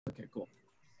Okay, cool.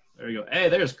 There we go. Hey,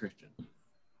 there's Christian.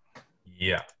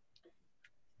 Yeah.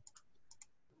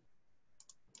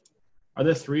 Are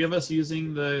there 3 of us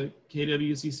using the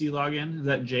KWCC login? Is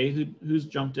that Jay who's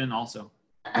jumped in also?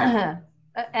 And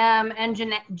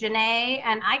Janae,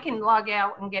 and I can log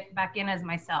out and get back in as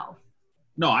myself.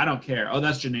 No, I don't care. Oh,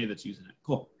 that's Janae that's using it.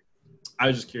 Cool. I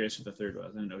was just curious who the 3rd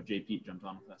was. I didn't know JP jumped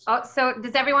on with us. Oh, so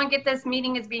does everyone get this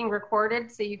meeting is being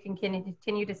recorded so you can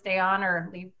continue to stay on or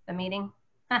leave the meeting?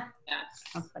 Huh. Yes.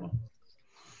 That's funny.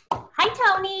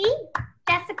 Hi, Tony,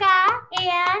 Jessica,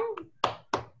 and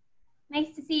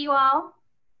nice to see you all.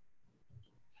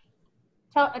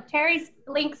 Teri's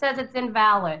link says it's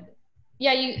invalid.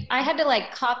 Yeah, I had to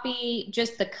like copy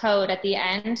just the code at the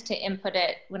end to input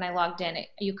it when I logged in.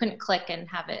 You couldn't click and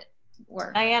have it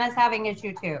work. Diana's having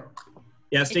issue too.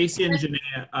 Yeah, Stacy and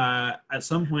Janae, at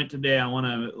some point today, I want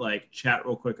to like chat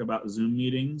real quick about Zoom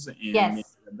meetings and maybe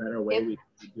a better way we can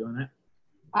be doing it.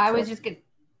 I was just getting,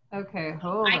 okay,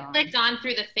 hold on. I clicked on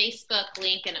through the Facebook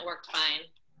link and it worked fine.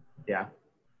 Yeah.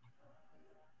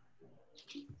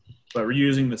 But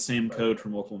reusing the same code for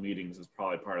multiple meetings is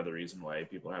probably part of the reason why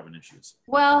people are having issues.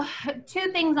 Well,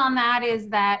 2 things on that is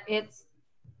that it's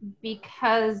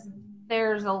because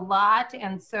there's a lot,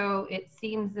 and so it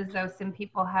seems as though some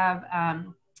people have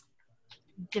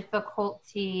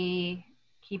difficulty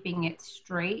keeping it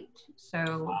straight.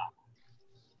 So,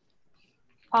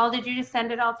 Paul, did you just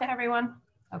send it all to everyone?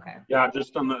 Okay. Yeah,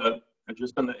 just on the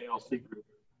ALC group.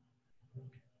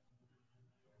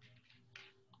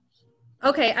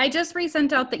 Okay, I just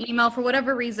resent out the email. For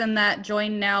whatever reason, that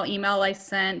join now email I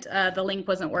sent, the link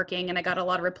wasn't working and I got a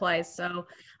lot of replies. So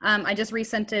I just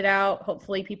resent it out.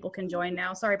 Hopefully people can join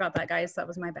now. Sorry about that, guys. That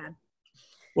was my bad.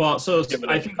 Well, so Give it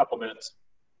I a think, couple minutes.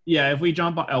 yeah, if we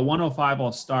jump at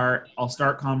 1:05, I'll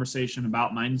start conversation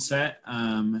about mindset,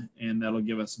 and that'll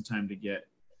give us some time to get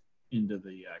into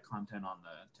the content on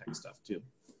the tech stuff too.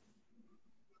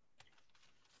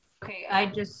 Okay, I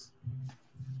just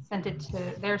sent it to,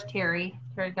 there's Teri.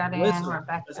 Teri got in,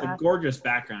 Rebecca. That's a gorgeous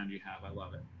background you have. I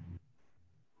love it.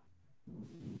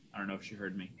 I don't know if she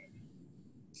heard me.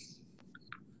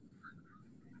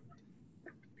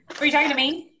 Were you talking to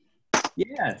me?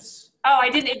 Yes. Oh, I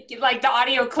didn't, like the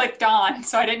audio clicked on,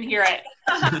 so I didn't hear it.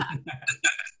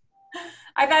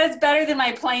 I bet it's better than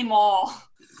my plain wall.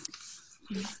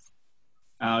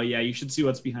 Oh yeah, you should see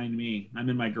what's behind me. I'm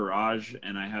in my garage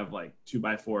and I have like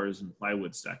 2x4s and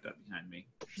plywood stacked up behind me.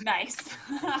 Nice.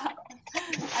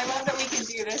 I love that we can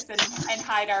do this and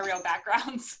hide our real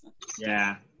backgrounds.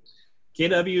 Yeah.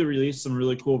 KW released some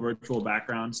really cool virtual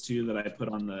backgrounds too that I put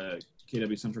on the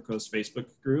KW Central Coast Facebook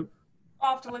group.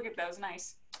 I'll have to look at those.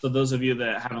 Nice. So those of you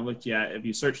that haven't looked yet, if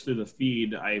you search through the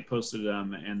feed, I posted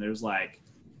them and there's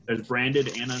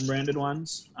branded and unbranded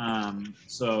ones.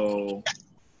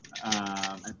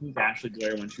 I think Ashley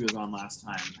Blair, when she was on last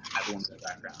time, had one of the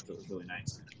backgrounds. It was really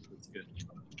nice. It's good.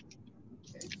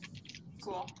 Okay.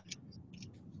 Cool.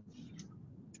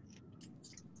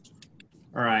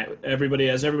 All right, everybody.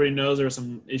 As everybody knows, there are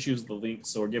some issues with the links,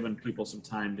 so we're giving people some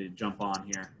time to jump on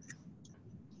here.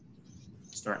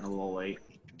 Starting a little late.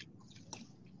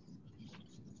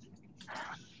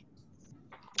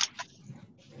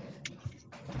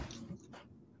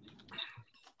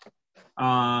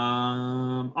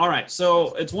 All right,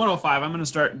 so it's 1:05. I'm going to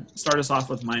start us off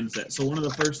with mindset. So one of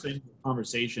the first things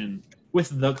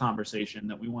with the conversation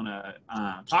that we want to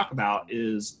talk about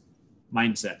is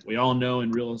mindset. We all know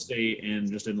in real estate and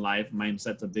just in life,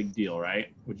 mindset's a big deal,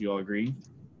 right? Would you all agree?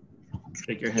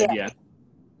 Shake your head, yeah.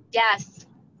 Yes.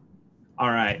 All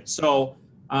right, so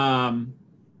how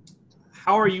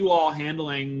are you all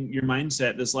handling your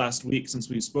mindset this last week since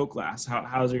we spoke last?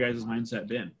 How's your guys' mindset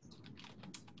been?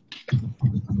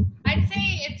 I'd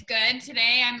say it's good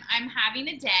today. I'm having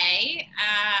a day.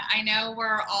 I know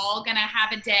we're all gonna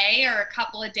have a day or a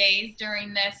couple of days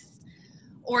during this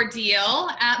ordeal,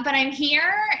 but I'm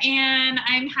here and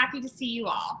I'm happy to see you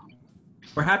all.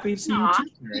 We're happy to see you too,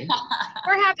 Teri.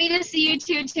 We're happy to see you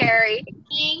too, Teri.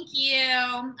 Thank you.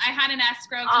 I had an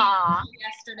escrow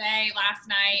yesterday, last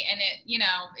night, and you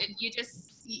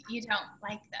don't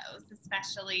like those,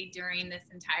 especially during this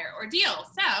entire ordeal.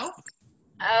 So.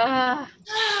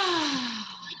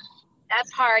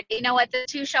 That's hard. You know what? The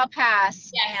two shall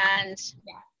pass. Yes. And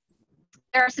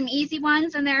there are some easy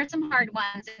ones and there are some hard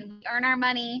ones. And we earn our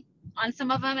money on some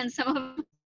of them and some of them.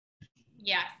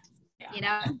 Yes. You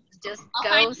know, just I'll go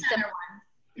find simple.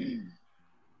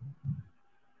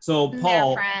 So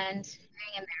Paul. Friend,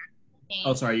 hang in there.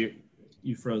 Oh, sorry.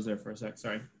 You froze there for a sec.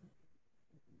 Sorry.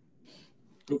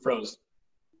 Who froze?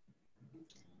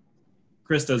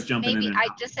 Krista's jumping in. I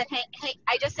just said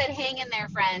hang in there,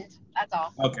 friend. That's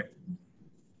all. Okay.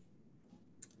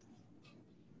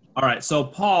 All right. So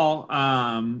Paul,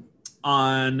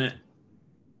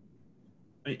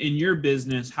 in your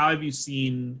business, how have you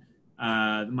seen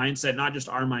the mindset, not just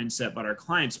our mindset, but our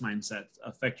clients' mindset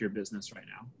affect your business right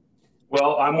now?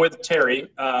 Well, I'm with Teri.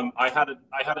 I had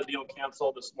a deal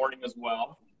canceled this morning as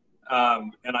well.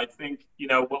 And I think,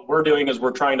 what we're doing is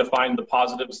we're trying to find the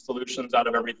positive solutions out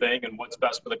of everything and what's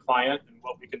best for the client and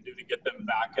what we can do to get them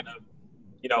back in a,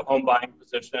 home buying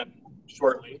position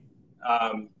shortly.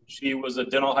 She was a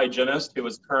dental hygienist who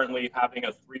was currently having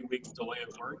a 3-week delay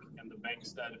of work, and the bank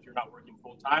said, if you're not working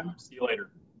full time, see you later.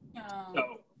 Oh.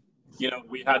 So,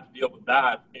 we had to deal with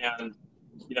that. And,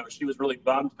 she was really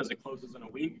bummed because it closes in a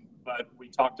week, but we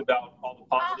talked about all the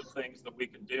positive things that we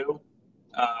could do,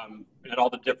 and all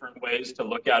the different ways to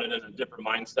look at it in a different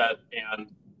mindset,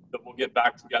 and that we'll get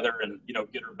back together and,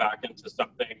 get her back into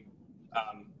something,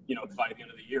 by the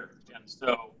end of the year. And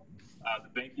so, the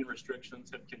banking restrictions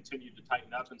have continued to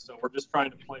tighten up, and so we're just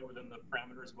trying to play within the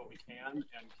parameters of what we can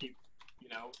and keep,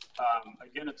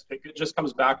 again, it just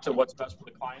comes back to what's best for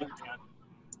the client. And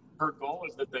her goal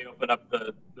is that they open up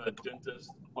the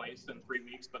dentist place in 3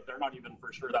 weeks, but they're not even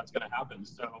for sure that's going to happen.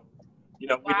 So,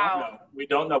 we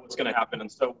don't know what's going to happen.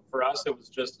 And so for us, it was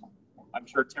just, I'm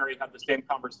sure Teri had the same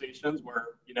conversations where,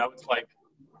 it's like,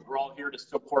 we're all here to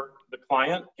support the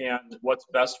client and what's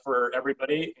best for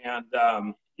everybody. And,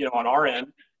 on our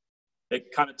end,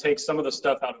 it kind of takes some of the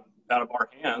stuff out of our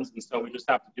hands. And so we just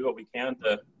have to do what we can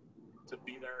to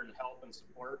be there and help and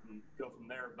support and go from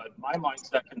there. But my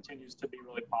mindset continues to be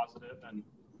really positive and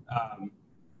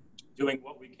doing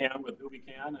what we can with who we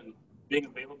can and being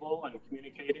available and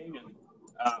communicating and,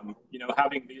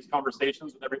 having these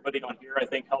conversations with everybody on here, I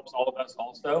think helps all of us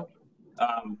also.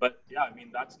 But yeah,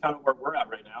 that's kind of where we're at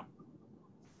right now.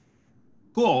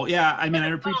 Cool. Yeah.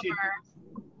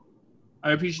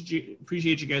 I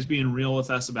appreciate you guys being real with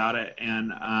us about it.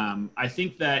 And I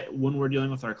think that when we're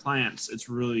dealing with our clients, it's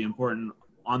really important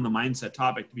on the mindset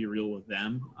topic to be real with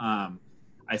them.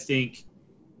 I think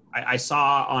I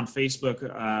saw on Facebook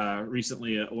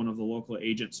recently, one of the local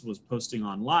agents was posting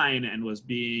online and was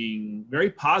being very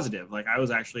positive. Like, I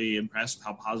was actually impressed with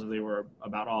how positive they were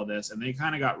about all this. And they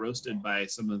kind of got roasted by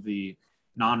some of the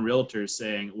non-realtors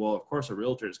saying, well, of course a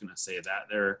realtor is going to say that.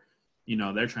 They're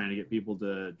trying to get people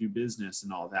to do business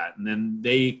and all that. And then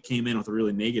they came in with a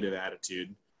really negative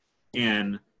attitude.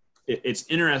 And it's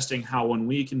interesting how when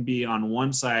we can be on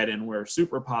one side and we're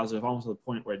super positive, almost to the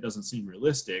point where it doesn't seem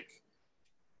realistic,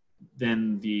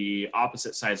 then the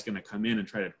opposite side is going to come in and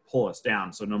try to pull us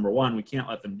down. So number one, we can't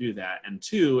let them do that. And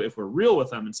two, if we're real with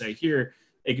them and say, here,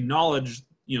 acknowledge,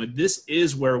 this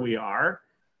is where we are,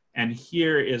 and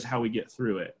here is how we get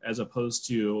through it, as opposed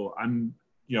to I'm,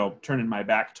 turning my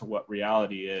back to what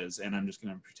reality is, and I'm just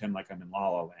going to pretend like I'm in La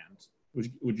La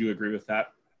Land. Would you agree with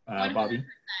that, Bobby?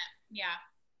 Yeah.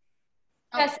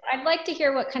 Yes, I'd like to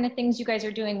hear what kind of things you guys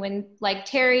are doing when, like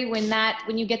Teri,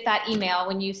 when you get that email,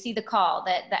 when you see the call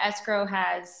that the escrow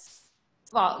has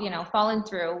fallen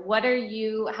through,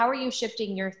 how are you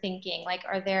shifting your thinking? Like,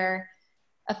 are there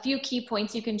a few key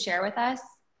points you can share with us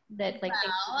that like?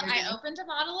 Well, I opened a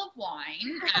bottle of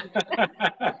wine.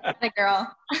 The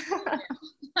girl.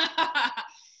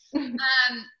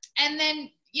 And then,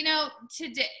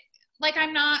 today, like,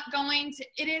 I'm not going to,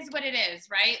 it is what it is,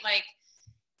 right? Like,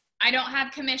 I don't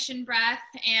have commission breath,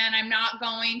 and I'm not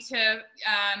going to,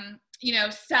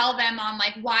 sell them on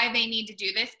like why they need to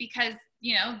do this, because,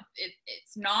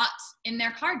 it's not in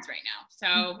their cards right now.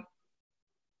 So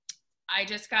I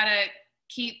just got to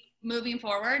keep moving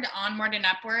forward, onward and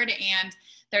upward. And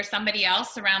there's somebody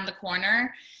else around the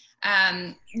corner.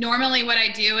 Normally what I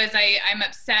do is I'm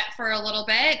upset for a little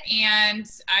bit, and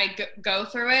I go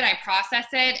through it, I process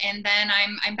it, and then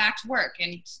I'm back to work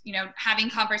and,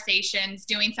 having conversations,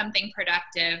 doing something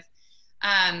productive.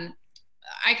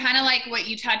 I kind of like what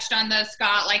you touched on though,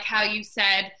 Scott, like how you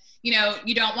said, you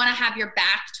don't want to have your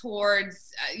back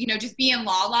towards, just be in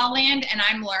La La Land. And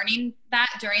I'm learning that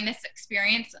during this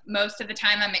experience. Most of the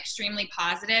time I'm extremely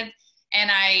positive,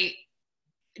 and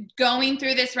going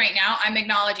through this right now, I'm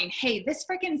acknowledging, hey, this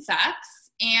freaking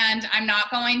sucks. And I'm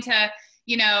not going to,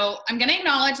 I'm going to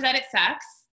acknowledge that it sucks.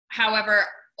 However,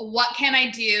 what can I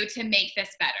do to make this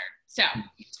better? So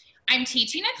I'm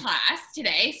teaching a class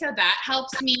today, so that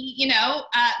helps me,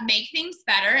 make things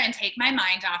better and take my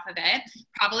mind off of it.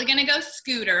 Probably going to go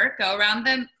around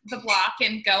the block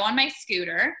and go on my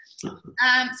scooter. So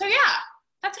yeah,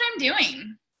 that's what I'm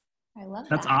doing. I love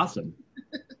that. That's awesome.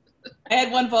 I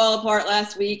had one fall apart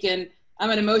last week, and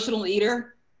I'm an emotional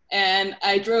eater, and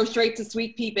I drove straight to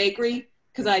Sweet Pea Bakery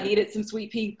because I needed some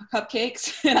Sweet Pea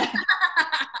cupcakes. And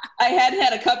I hadn't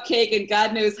had a cupcake in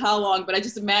God knows how long, but I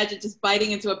just imagined just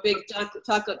biting into a big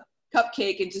chocolate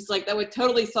cupcake and just like, that would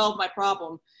totally solve my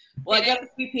problem. Well, I got a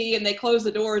CP and they closed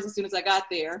the doors as soon as I got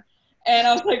there. And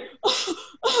I was like,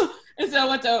 oh. And so I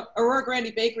went to Aurora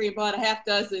Grande Bakery and bought a half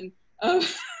dozen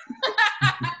of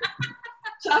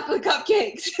chocolate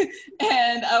cupcakes.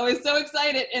 And I was so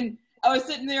excited. And I was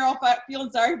sitting there all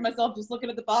feeling sorry for myself, just looking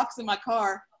at the box in my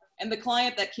car. And the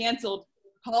client that canceled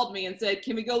called me and said,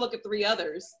 can we go look at 3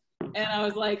 others? And I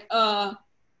was like,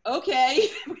 okay.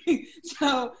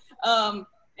 So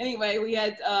anyway, we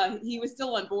had, he was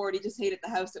still on board. He just hated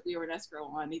the house that we were in escrow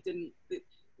on. He didn't,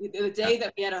 the day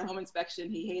that we had our home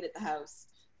inspection, he hated the house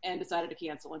and decided to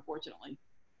cancel, unfortunately.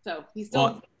 So he's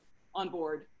still on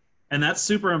board. And that's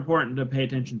super important to pay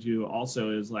attention to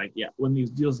also is like, yeah, when these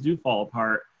deals do fall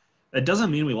apart, that doesn't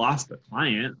mean we lost the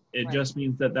client. It just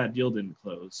means that that deal didn't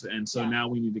close. And so now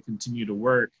we need to continue to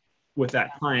work with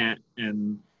that client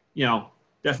and, you know,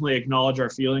 definitely acknowledge our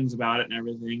feelings about it and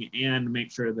everything and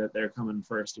make sure that they're coming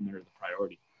first and they're the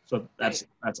priority. So that's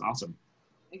awesome.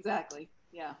 Exactly.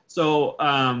 Yeah. So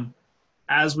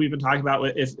as we've been talking about,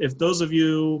 if those of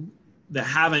you that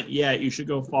haven't yet, you should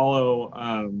go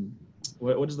follow,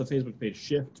 what is the Facebook page?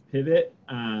 Shift Pivot.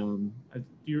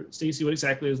 Stacy, what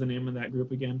exactly is the name of that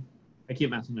group again? I keep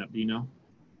messing up. Do you know?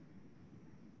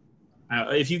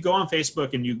 If you go on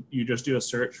Facebook and you just do a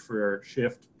search for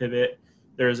Shift Pivot,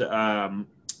 there's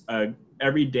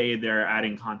every day they're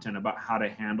adding content about how to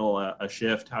handle a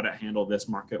shift, how to handle this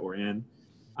market we're in.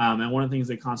 And one of the things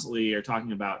they constantly are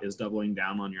talking about is doubling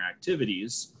down on your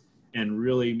activities and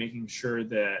really making sure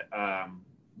that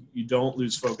you don't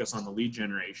lose focus on the lead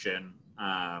generation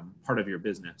part of your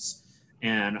business.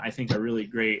 And I think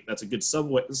that's a good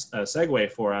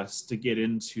segue for us to get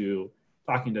into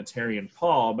talking to Teri and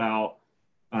Paul about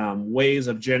ways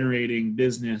of generating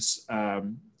business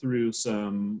through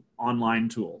some online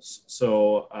tools.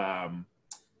 So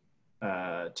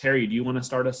Teri, do you want to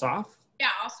start us off? Yeah,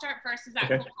 I'll start first. Is that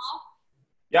okay? Cool, Paul?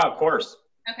 Yeah, of course.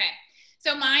 Okay.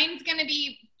 So mine's going to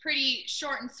be pretty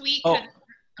short and sweet. Oh,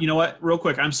 you know what? Real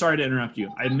quick, I'm sorry to interrupt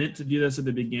you. I meant to do this at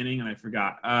the beginning and I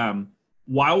forgot.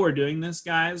 While we're doing this,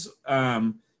 guys,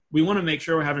 we want to make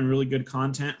sure we're having really good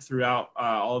content throughout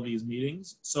all of these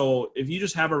meetings. So if you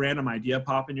just have a random idea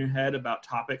pop in your head about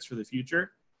topics for the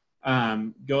future,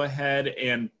 go ahead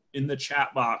and in the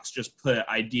chat box, just put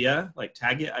idea, like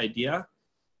tag it idea,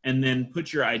 and then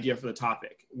put your idea for the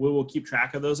topic. We will keep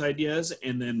track of those ideas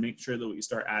and then make sure that we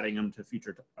start adding them to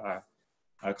future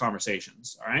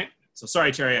conversations. All right. So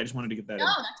sorry, Teri, I just wanted to get that in. No,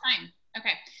 that's fine.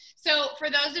 Okay. So for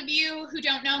those of you who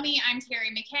don't know me, I'm Teri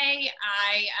McKay.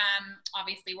 I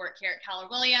obviously work here at Keller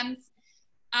Williams.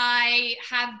 I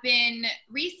have been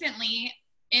recently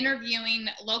interviewing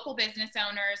local business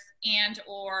owners and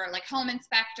or like home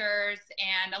inspectors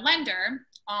and a lender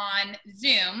on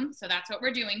Zoom. So that's what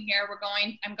we're doing here.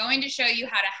 I'm going to show you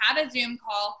how to have a Zoom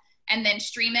call and then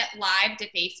stream it live to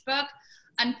Facebook.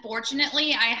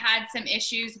 Unfortunately, I had some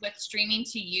issues with streaming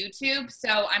to YouTube,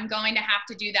 so I'm going to have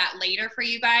to do that later for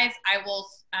you guys. I will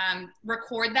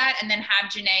record that and then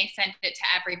have Janae send it to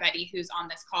everybody who's on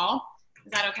this call.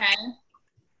 Is that okay?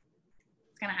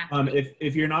 It's gonna happen.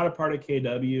 If you're not a part of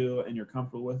KW and you're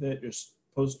comfortable with it, just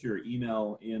post your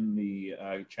email in the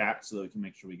chat so that we can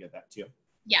make sure we get that to you.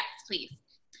 Yes, please.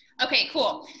 Okay,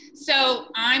 cool. So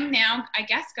I'm now, I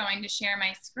guess, going to share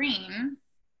my screen.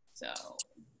 So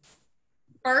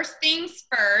first things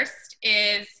first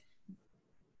is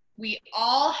we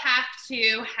all have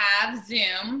to have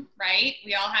Zoom, right?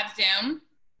 We all have Zoom.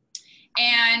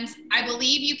 And I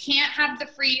believe you can't have the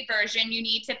free version. You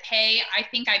need to pay. I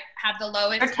think I have the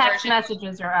lowest Our text version.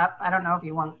 messages are up. I don't know if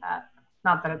you want that.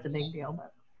 Not that it's a big deal,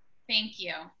 but. Thank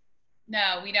you.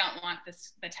 No, we don't want the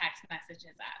text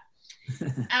messages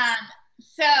up.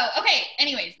 Okay,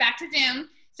 anyways, back to Zoom.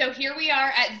 So here we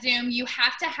are at Zoom. You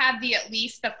have to have at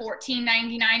least the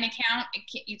 $14.99 account.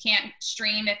 You can't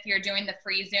stream if you're doing the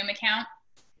free Zoom account.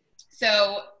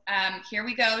 So here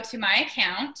we go to my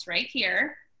account right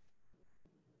here.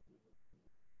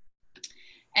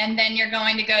 And then you're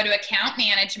going to go to account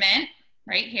management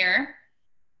right here.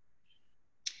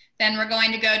 Then we're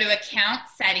going to go to account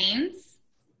settings.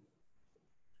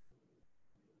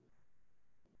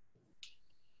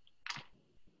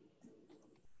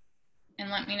 And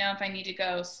let me know if I need to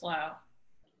go slow.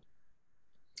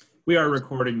 We are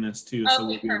recording this too, so Okay,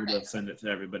 we'll be able to perfect. send it to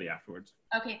everybody afterwards.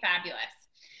 Okay, fabulous.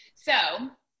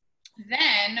 So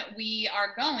then we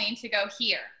are going to go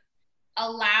here.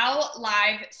 Allow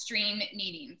live stream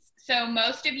meetings. So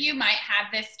most of you might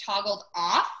have this toggled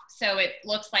off, so it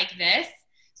looks like this.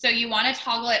 So you want to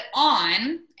toggle it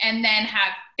on and then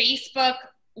have Facebook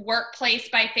Workplace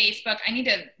by Facebook. I need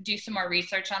to do some more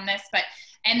research on this,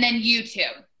 and then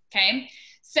YouTube. Okay.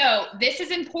 So this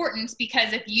is important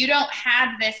because if you don't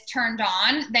have this turned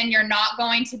on, then you're not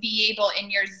going to be able in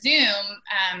your Zoom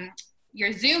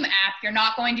app, you're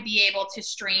not going to be able to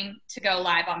stream to go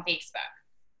live on Facebook.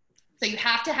 So you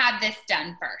have to have this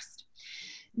done first.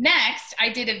 Next, I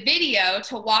did a video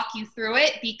to walk you through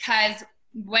it because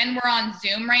when we're on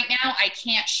Zoom right now, I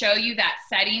can't show you that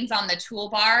settings on the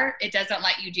toolbar. It doesn't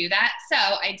let you do that. So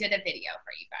I did a video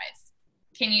for you guys.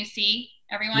 Can you see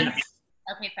everyone? Yes.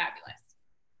 Okay, fabulous.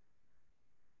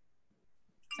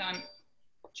 So I'm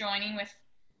joining with,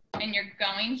 and you're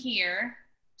going here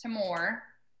to more,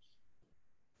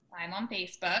 live on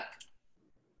Facebook.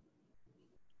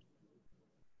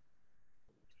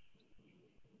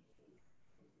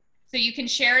 So you can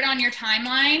share it on your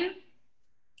timeline,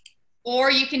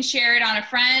 or you can share it on a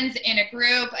friend's, in a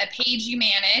group, a page you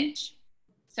manage.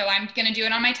 So I'm gonna do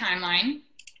it on my timeline,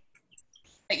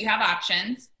 but you have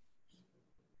options.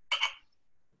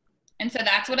 And so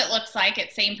that's what it looks like.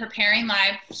 It's saying preparing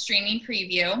live streaming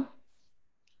preview.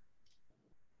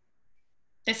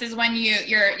 This is when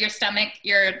your stomach,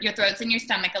 your throat's in your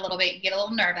stomach a little bit. You get a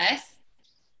little nervous.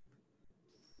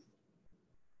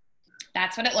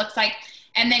 That's what it looks like.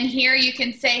 And then here you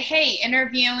can say, hey,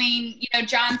 interviewing,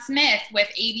 John Smith with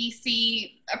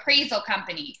ABC Appraisal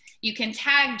Company. You can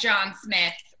tag John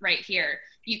Smith right here.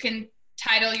 You can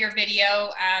title your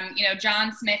video,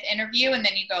 John Smith interview, and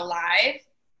then you go live.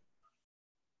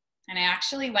 And I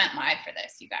actually went live for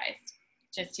this, you guys,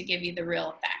 just to give you the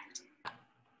real effect.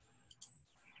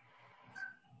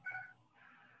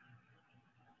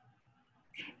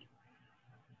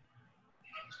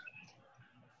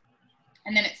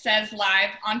 And then it says live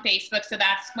on Facebook, so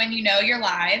that's when you know you're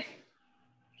live.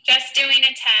 Just doing a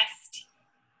test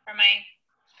for my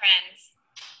friends.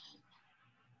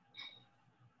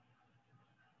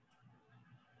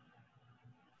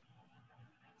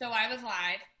 So I was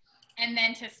live. And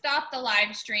then to stop the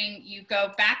live stream, you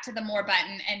go back to the more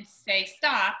button and say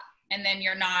stop, and then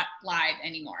you're not live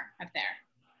anymore up there.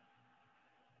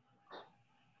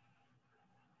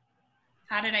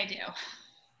 How did I do?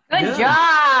 Good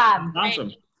job.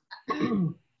 Awesome.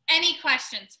 Any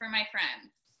questions for my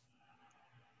friends?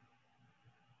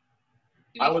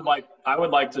 I would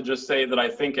like to just say that I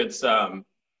think it's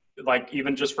like,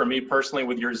 even just for me personally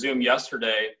with your Zoom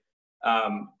yesterday,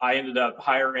 I ended up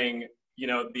hiring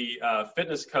the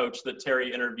fitness coach that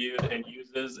Teri interviewed and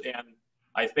uses. And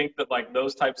I think that like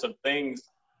those types of things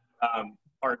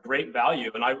are great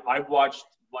value. And I've watched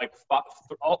like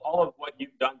all of what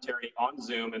you've done, Teri, on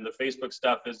Zoom, and the Facebook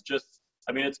stuff is just,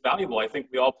 it's valuable. I think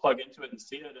we all plug into it and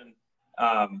see it. And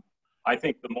I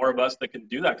think the more of us that can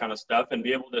do that kind of stuff and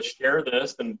be able to share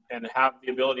this and have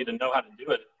the ability to know how to do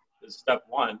it is step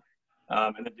one.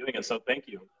 And then doing it. So thank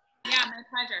you. Yeah, my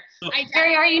pleasure.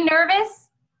 Teri, are you nervous?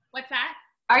 What's that?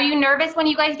 Are you nervous when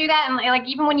you guys do that? And like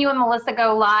even when you and Melissa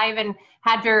go live and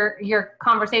had your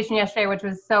conversation yesterday, which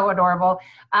was so adorable,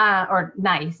 or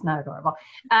nice, not adorable.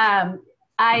 Do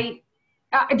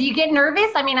you get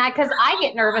nervous? Because I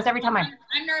get nervous every time I'm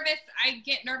nervous. I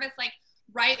get nervous like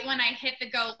right when I hit the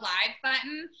go live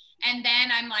button, and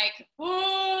then I'm like,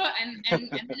 ooh, and then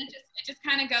it just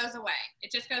kind of goes away.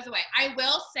 It just goes away. I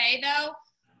will say though,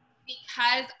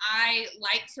 because I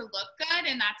like to look good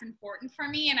and that's important for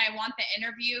me, and I want the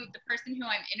person who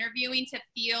I'm interviewing to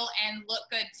feel and look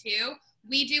good too,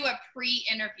 we do a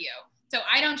pre-interview. So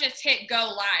I don't just hit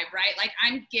go live, right? Like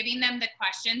I'm giving them the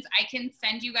questions. I can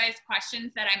send you guys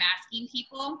questions that I'm asking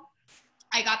people.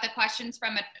 I got the questions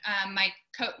from my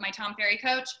Tom Ferry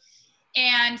coach.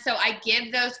 And so I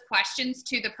give those questions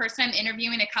to the person I'm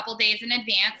interviewing a couple days in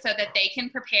advance so that they can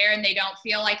prepare and they don't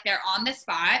feel like they're on the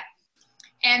spot.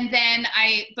 And then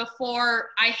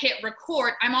before I hit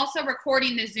record, I'm also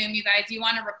recording the Zoom, you guys. You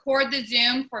want to record the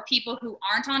Zoom for people who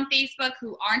aren't on Facebook,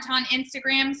 who aren't on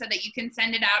Instagram, so that you can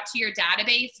send it out to your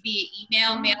database via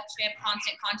email, MailChimp,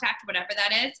 Constant Contact, whatever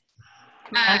that is.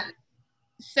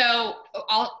 So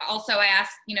also I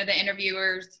ask, the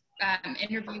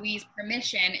interviewees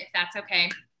permission, if that's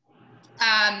okay.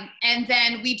 And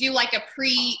then we do like a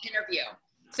pre-interview.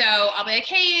 So I'll be like,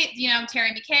 hey,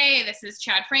 Teri McKay, this is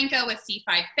Chad Franco with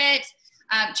C5 Fit.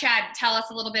 Chad, tell us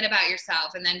a little bit about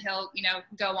yourself. And then he'll,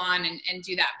 go on and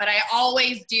do that. But I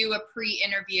always do a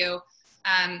pre-interview.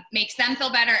 Makes them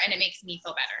feel better and it makes me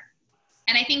feel better.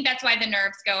 And I think that's why the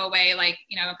nerves go away, like,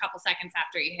 a couple seconds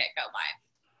after you hit go live.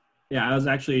 Yeah, I was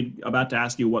actually about to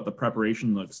ask you what the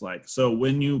preparation looks like. So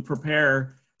when you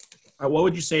prepare, what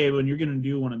would you say when you're going to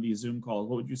do one of these Zoom calls,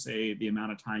 what would you say the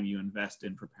amount of time you invest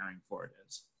in preparing for it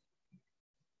is?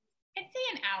 I'd say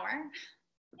an hour.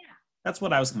 Yeah. That's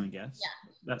what I was going to guess.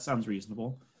 Yeah. That sounds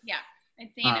reasonable. Yeah,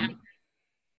 it's saying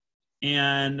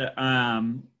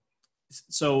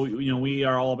so, we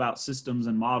are all about systems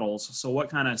and models. So what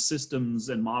kind of systems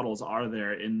and models are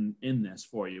there in this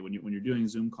for you when you're doing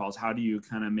Zoom calls? How do you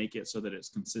kind of make it so that it's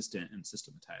consistent and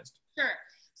systematized? Sure.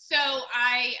 So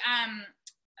I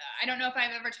don't know if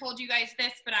I've ever told you guys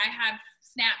this, but I have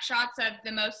snapshots of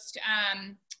the most,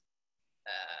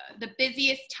 the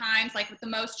busiest times, like with the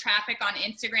most traffic on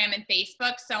Instagram and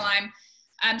Facebook. So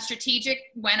I'm strategic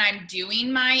when I'm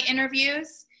doing my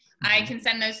interviews. I can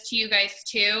send those to you guys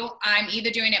too. I'm either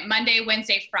doing it Monday,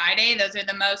 Wednesday, Friday. Those are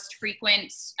the most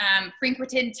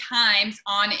frequented times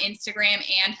on Instagram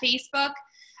and Facebook.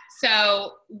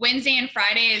 So Wednesday and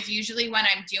Friday is usually when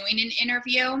I'm doing an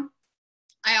interview.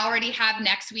 I already have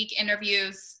next week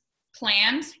interviews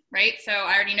planned, right? So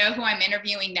I already know who I'm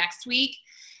interviewing next week.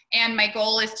 And my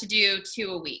goal is to do 2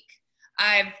 a week.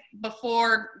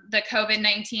 Before the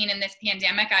COVID-19 and this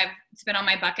pandemic, it's been on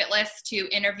my bucket list to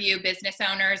interview business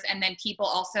owners and then people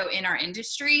also in our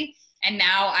industry. And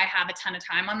now I have a ton of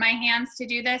time on my hands to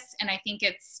do this. And I think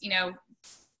it's,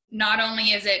 not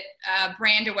only is it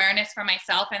brand awareness for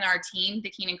myself and our team,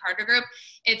 the Keenan Carter Group,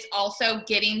 it's also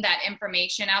getting that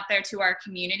information out there to our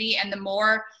community. And the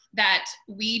more that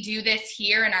we do this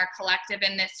here in our collective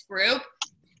in this group,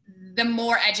 the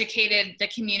more educated the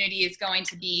community is going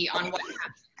to be on what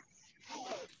happens.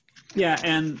 Yeah,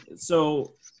 and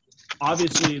so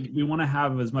obviously we want to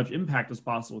have as much impact as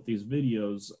possible with these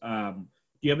videos. Do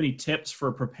you have any tips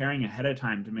for preparing ahead of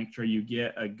time to make sure you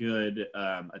get a good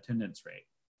attendance rate?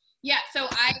 Yeah, so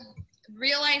I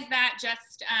realized that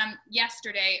just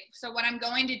yesterday. So what I'm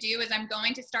going to do is I'm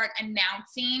going to start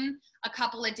announcing a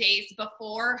couple of days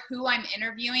before who I'm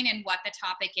interviewing and what the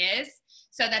topic is,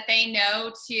 so that they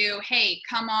know hey,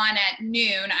 come on at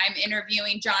noon. I'm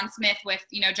interviewing John Smith with,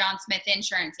 John Smith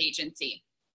Insurance Agency.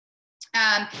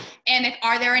 And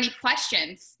are there any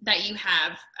questions that you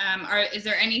have? Or is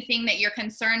there anything that you're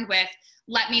concerned with?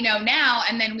 Let me know now,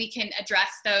 and then we can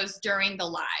address those during the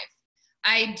live.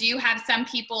 I do have some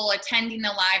people attending the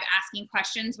live asking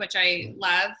questions, which I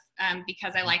love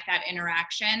because I like that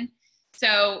interaction.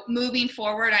 So moving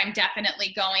forward, I'm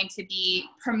definitely going to be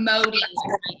promoting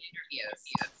my interviews.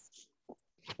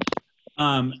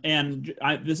 And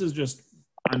this is just,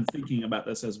 I'm thinking about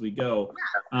this as we go.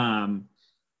 Sorry,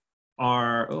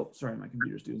 my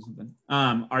computer's doing something.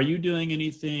 Are you doing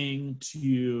anything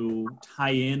to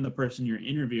tie in the person you're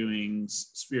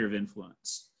interviewing's sphere of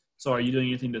influence? So are you doing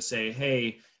anything to say,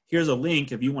 hey, here's a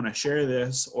link if you want to share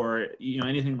this, or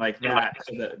anything like that,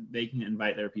 so that they can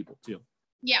invite their people too?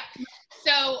 Yeah.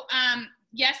 So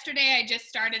yesterday I just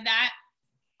started that.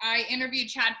 I interviewed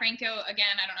Chad Franco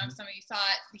again. I don't know if some of you saw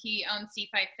it. He owns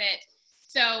C5 Fit.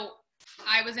 So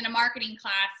I was in a marketing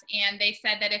class, and they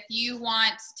said that if you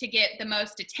want to get the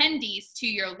most attendees to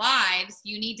your lives,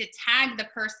 you need to tag the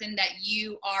person that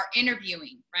you are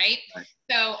interviewing, right?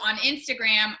 So on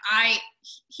Instagram,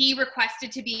 he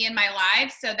requested to be in my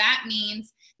live. So that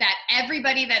means that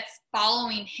everybody that's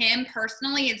following him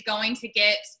personally is going to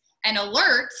get an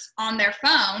alert on their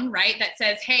phone, right? That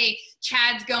says, hey,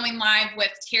 Chad's going live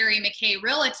with Teri, McKay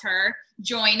Realtor,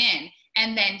 join in.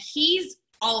 And then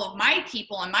all of my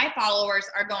people and my followers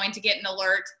are going to get an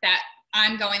alert that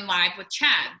I'm going live with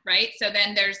Chad, right? So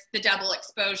then there's the double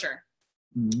exposure.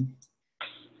 Mm-hmm.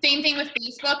 Same thing with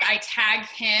Facebook. I tag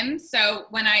him. So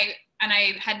when I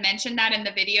had mentioned that in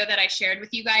the video that I shared with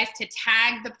you guys, to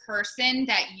tag the person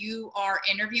that you are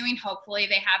interviewing. Hopefully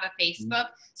they have a Facebook,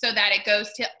 so that it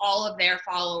goes to all of their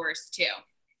followers too.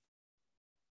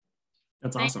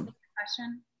 That's awesome.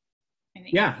 Question?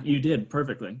 Yeah, you did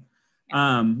perfectly.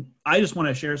 I just want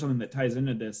to share something that ties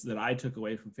into this that I took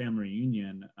away from Family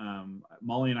Reunion.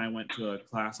 Molly and I went to a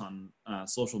class on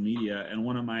social media, and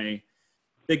one of my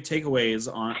big takeaways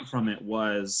from it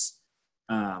was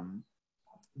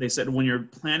they said when you're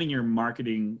planning your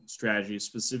marketing strategy,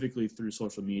 specifically through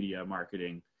social media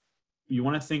marketing, you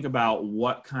want to think about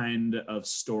what kind of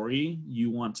story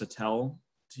you want to tell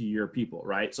to your people,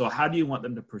 right? So how do you want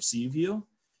them to perceive you?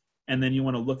 And then you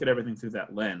want to look at everything through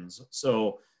that lens.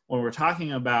 So when we're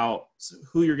talking about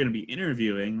who you're going to be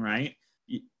interviewing, right,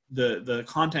 the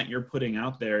content you're putting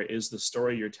out there is the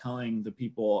story you're telling the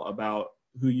people about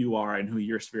who you are and who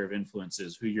your sphere of influence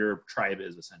is, who your tribe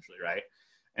is, essentially, right?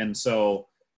 And so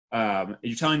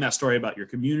you're telling that story about your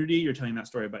community, you're telling that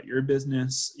story about your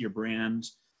business, your brand.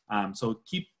 So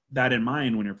keep that in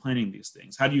mind when you're planning these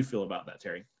things. How do you feel about that,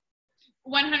 Teri?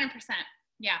 100%.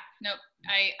 Yeah, nope.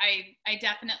 I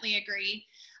definitely agree.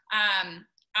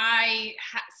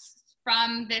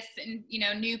 from this,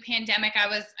 new pandemic,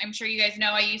 I'm sure you guys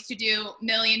know, I used to do $1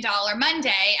 Million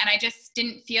Monday, and I just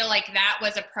didn't feel like that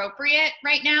was appropriate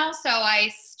right now. So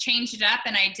I changed it up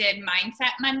and I did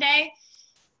Mindset Monday.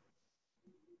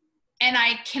 And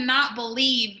I cannot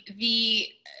believe the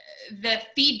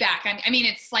feedback. I mean,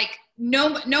 it's like no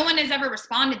one has ever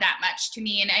responded that much to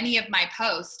me in any of my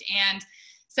posts. And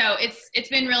so it's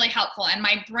been really helpful. And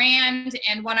my brand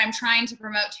and what I'm trying to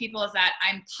promote to people is that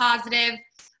I'm positive.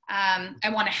 I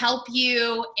want to help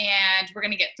you, and we're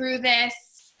going to get through this.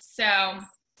 So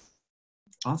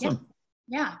awesome.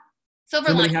 Yeah. Silver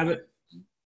Somebody lining. have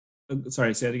it.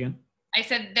 Sorry, say it again. I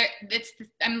said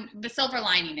I'm the silver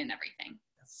lining in everything.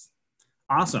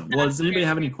 Awesome. Well, does anybody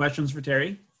have any questions for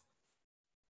Teri?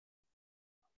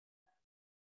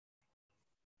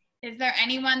 Is there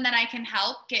anyone that I can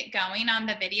help get going on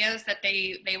the videos that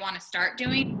they want to start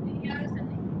doing videos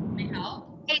and they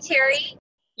help? Hey, Teri.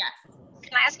 Yes.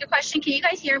 Can I ask a question? Can you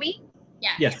guys hear me?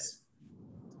 Yes. Yes.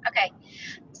 Okay.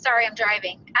 Sorry, I'm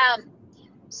driving.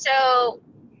 So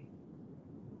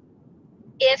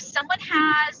if someone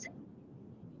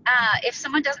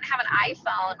doesn't have an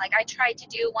iPhone, like I tried to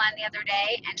do one the other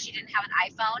day and she didn't have an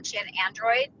iPhone, she had an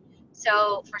Android.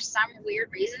 So for some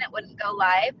weird reason, it wouldn't go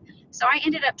live. So I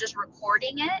ended up just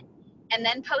recording it and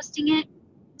then posting it.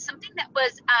 Something that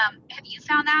was, have you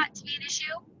found that to be an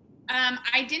issue?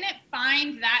 I didn't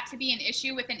find that to be an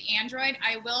issue with an Android.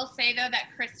 I will say, though, that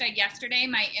Krista, yesterday,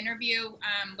 my interview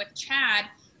with Chad,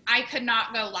 I could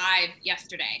not go live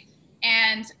yesterday.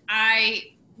 And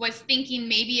I was thinking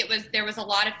maybe there was a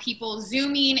lot of people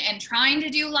Zooming and trying to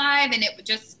do live, and it would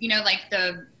just, like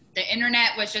the internet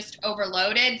was just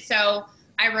overloaded. So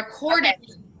I recorded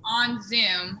it on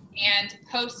Zoom and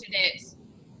posted it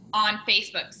on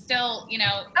Facebook. Still,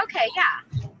 Okay,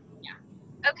 yeah.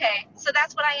 Okay, so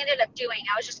that's what I ended up doing.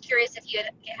 I was just curious if you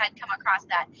had come across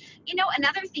that.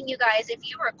 Another thing, you guys, if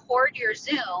you record your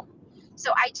Zoom,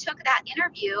 so I took that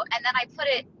interview and then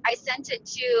I sent it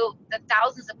to the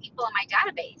thousands of people in my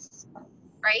database,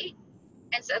 right?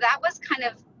 And so that was kind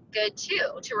of good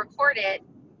too, to record it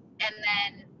and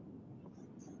then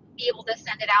be able to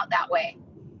send it out that way.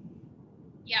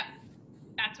 Yep,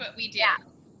 that's what we do. Yeah,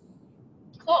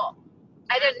 cool.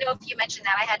 I didn't know if you mentioned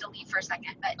that. I had to leave for a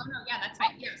second, but. Oh, no, yeah, that's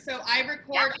fine. Yeah, so I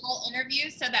record all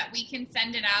interviews so that we can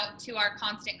send it out to our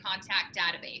constant contact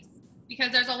database,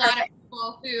 because there's a lot of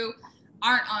people who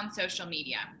aren't on social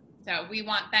media. So we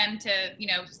want them to,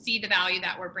 see the value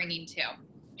that we're bringing too.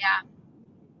 Yeah.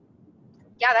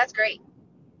 Yeah, that's great.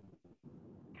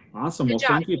 Awesome. Good Well, job.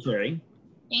 thank you, Teri.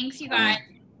 Thanks, you guys.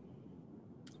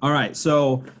 All right.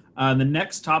 So the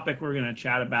next topic we're going to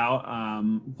chat about,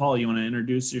 Paul, you want to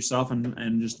introduce yourself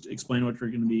and just explain what we're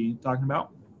going to be talking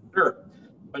about? Sure.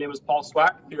 My name is Paul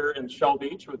Swack here in Shell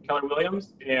Beach with Keller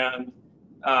Williams. And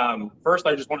first,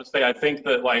 I just want to say, I think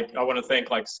that I want to thank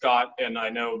Scott, and I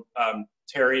know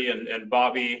Teri and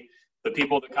Bobby, the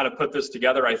people that kind of put this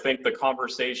together. I think the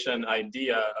conversation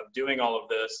idea of doing all of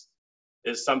this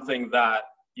is something that,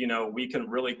 we can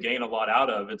really gain a lot out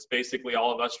of. It's basically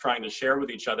all of us trying to share with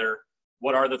each other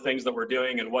what are the things that we're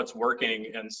doing and what's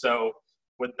working. And so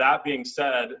with that being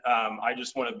said, I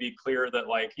just want to be clear that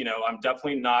I'm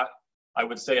definitely not, I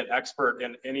would say, an expert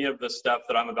in any of the stuff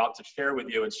that I'm about to share with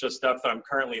you. It's just stuff that I'm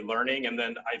currently learning. And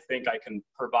then I think I can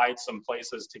provide some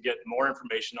places to get more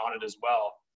information on it as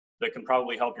well that can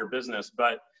probably help your business.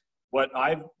 But what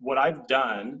I've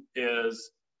done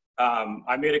is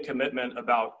I made a commitment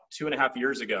about 2.5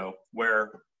 years ago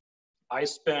where I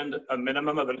spend a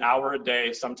minimum of an hour a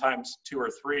day, sometimes 2 or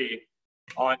 3,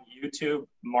 on YouTube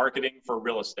marketing for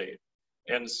real estate.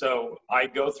 And so I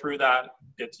go through that.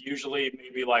 It's usually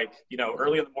maybe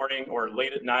early in the morning or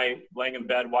late at night, laying in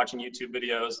bed watching YouTube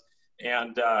videos.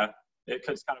 And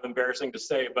it's kind of embarrassing to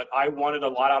say, but I wanted a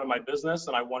lot out of my business,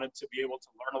 and I wanted to be able to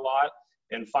learn a lot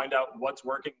and find out what's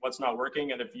working, what's not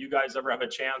working. And if you guys ever have a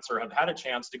chance or have had a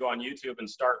chance to go on YouTube and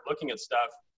start looking at stuff,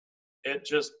 it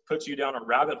just puts you down a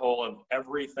rabbit hole of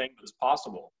everything that's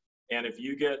possible. And if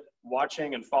you get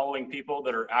watching and following people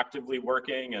that are actively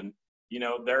working and,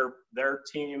 their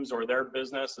teams or their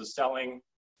business is selling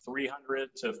 300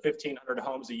 to 1,500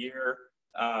 homes a year,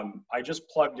 I just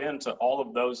plugged into all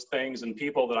of those things and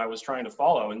people that I was trying to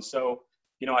follow. And so,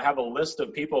 I have a list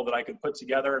of people that I could put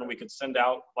together and we could send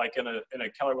out in a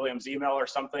Keller Williams email or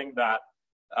something that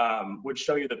would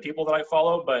show you the people that I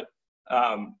follow. But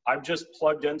I've just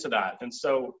plugged into that. And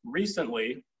so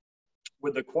recently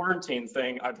with the quarantine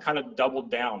thing, I've kind of doubled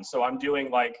down. So I'm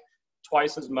doing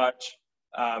twice as much,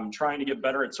 trying to get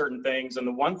better at certain things. And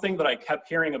the one thing that I kept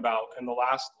hearing about in the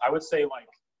last, I would say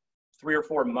 3 or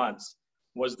 4 months,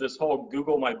 was this whole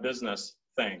Google My Business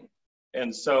thing.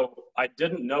 And so I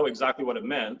didn't know exactly what it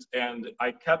meant. And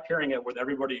I kept hearing it with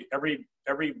everybody, every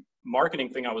marketing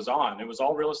thing I was on. It was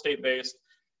all real estate based.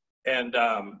 And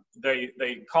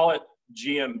they call it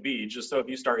GMB, just so if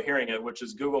you start hearing it, which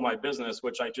is Google My Business,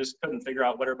 which I just couldn't figure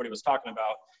out what everybody was talking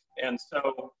about. And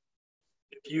so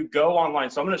if you go online,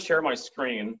 so I'm going to share my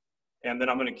screen, and then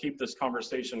I'm going to keep this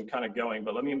conversation kind of going.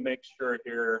 But let me make sure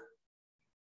here,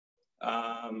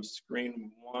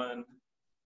 screen one.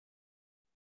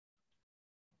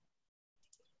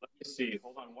 Let me see,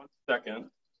 hold on one second.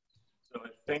 So I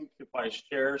think if I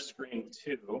share screen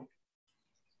two,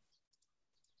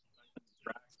 I can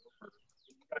drag over.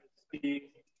 Can you guys see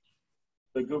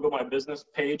the Google My Business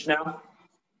page now?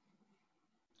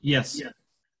 Yes.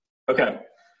 Okay.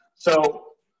 So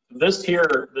this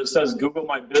here that says Google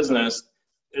My Business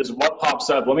is what pops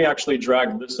up. Let me actually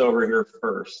drag this over here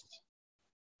first.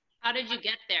 How did you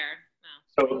get there?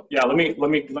 So yeah, let me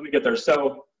get there.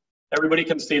 So everybody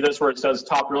can see this where it says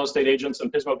top real estate agents in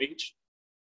Pismo Beach.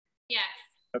 Yes.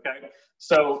 Okay.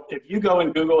 So if you go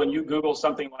in Google and you Google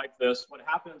something like this, what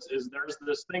happens is there's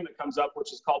this thing that comes up,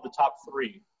 which is called the top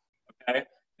 3. Okay.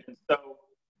 And so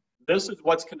this is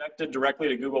what's connected directly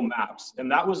to Google Maps.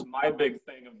 And that was my big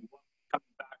thing of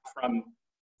coming back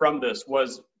from this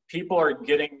was people are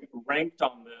getting ranked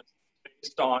on this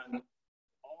based on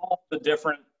all the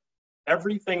different,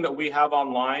 everything that we have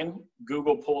online,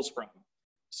 Google pulls from.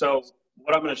 So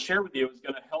what I'm going to share with you is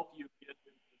going to help you get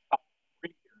into the top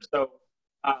 3 here. So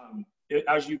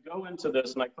as you go into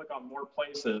this and I click on more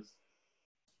places,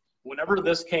 whenever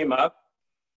this came up,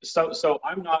 so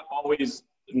I'm not always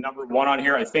number 1 on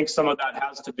here. I think some of that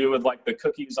has to do with like the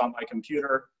cookies on my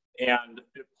computer and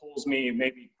it pulls me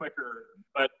maybe quicker.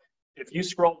 But if you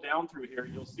scroll down through here,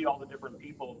 you'll see all the different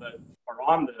people that are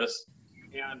on this.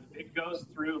 And it goes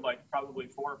through like probably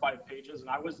 4 or 5 pages, and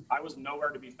I was nowhere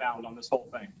to be found on this whole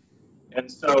thing.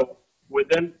 And so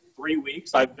within 3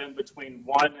 weeks, I've been between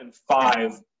 1 and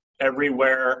 5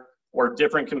 everywhere, or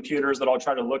different computers that I'll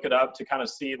try to look it up to kind of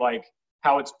see like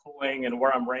how it's pulling and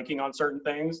where I'm ranking on certain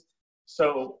things.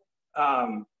 So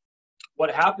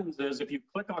what happens is if you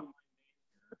click on my name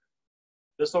here,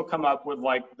 this will come up with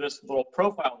like this little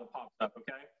profile that pops up.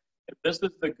 Okay, if this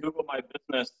is the Google My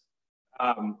Business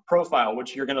profile,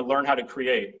 which you're going to learn how to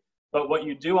create. But what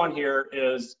you do on here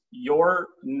is your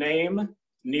name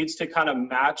needs to kind of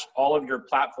match all of your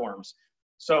platforms.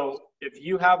 So if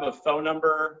you have a phone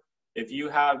number, if you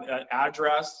have an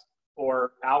address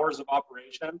or hours of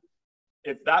operation,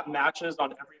 if that matches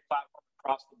on every platform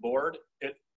across the board,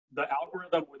 the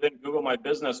algorithm within Google My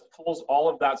Business pulls all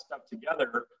of that stuff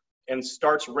together and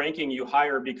starts ranking you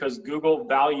higher because Google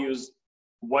values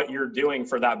what you're doing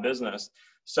for that business.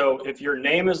 So if your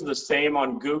name is the same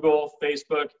on Google,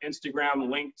 Facebook, Instagram,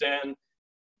 LinkedIn,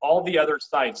 all the other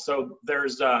sites. So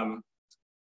there's a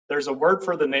word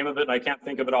for the name of it, and I can't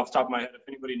think of it off the top of my head. If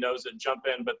anybody knows it, jump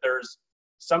in. But there's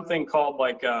something called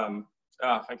like,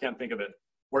 I can't think of it,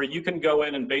 where you can go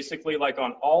in and basically like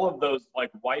on all of those like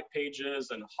white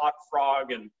pages and Hot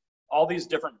Frog and all these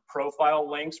different profile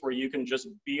links where you can just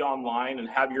be online and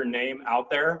have your name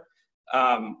out there.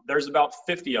 There's about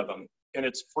 50 of them. And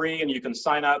it's free, and you can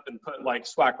sign up and put like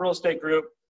Swack Real Estate Group,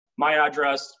 my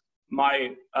address,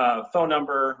 my phone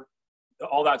number,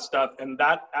 all that stuff, and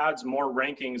that adds more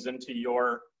rankings into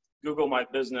your Google My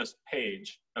Business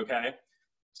page, okay?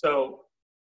 So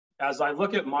as I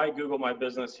look at my Google My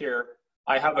Business here,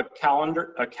 I have a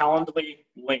Calendly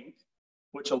link,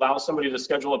 which allows somebody to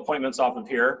schedule appointments off of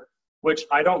here, which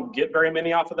I don't get very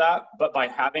many off of that, but by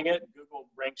having it, Google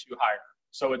ranks you higher.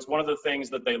 So it's one of the things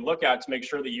that they look at to make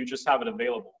sure that you just have it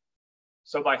available.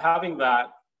 So by having that,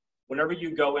 whenever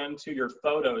you go into your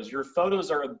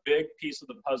photos are a big piece of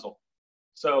the puzzle.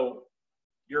 So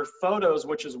your photos,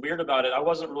 which is weird about it, I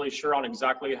wasn't really sure on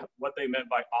exactly what they meant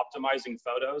by optimizing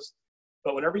photos,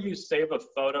 but whenever you save a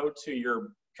photo to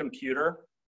your computer,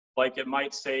 like it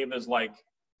might save as like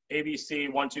ABC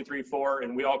 1, 2, 3, 4,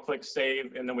 and we all click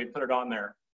save, and then we put it on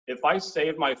there. If I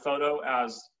save my photo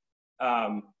as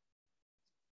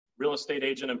real estate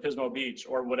agent in Pismo Beach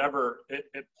or whatever,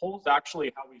 it pulls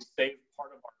actually how we save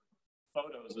part of our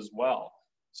photos as well.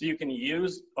 So you can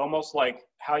use almost like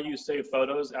how you save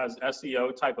photos as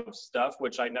SEO type of stuff,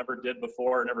 which I never did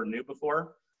before, never knew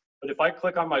before. But if I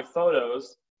click on my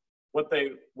photos, what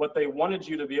they wanted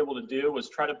you to be able to do was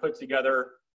try to put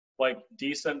together like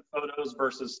decent photos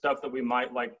versus stuff that we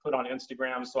might like put on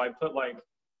Instagram. So I put like,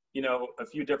 you know, a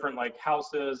few different like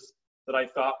houses that I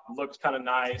thought looked kind of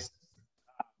nice.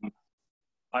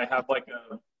 I have like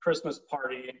a Christmas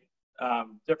party,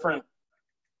 different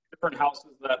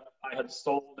houses that I had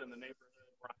sold in the neighborhood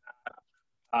where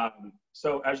I'm at.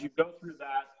 So as you go through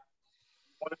that,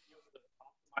 want to be able to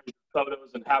optimize your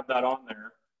photos and have that on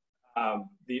there.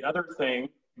 The other thing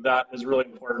that is really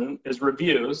important is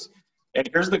reviews. And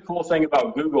here's the cool thing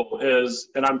about Google is,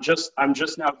 and I'm just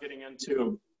now getting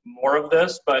into more of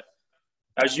this, but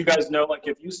as you guys know, like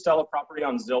if you sell a property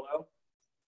on Zillow,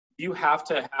 you have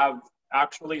to have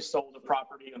actually sold a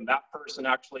property and that person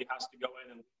actually has to go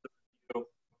in and leave the review,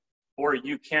 or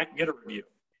you can't get a review.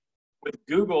 With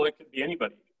Google, it could be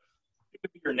anybody. It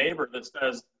could be your neighbor that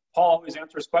says, Paul always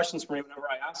answers questions for me whenever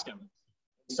I ask him.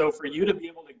 So for you to be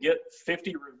able to get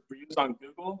 50 reviews on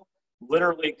Google,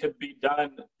 literally could be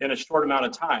done in a short amount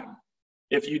of time.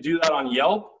 If you do that on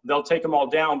Yelp, they'll take them all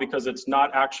down because it's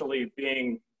not actually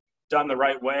being done the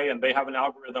right way, and they have an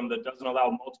algorithm that doesn't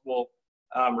allow multiple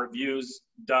reviews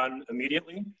done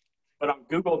immediately. But on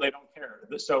Google, they don't care.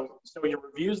 So your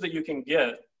reviews that you can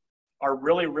get are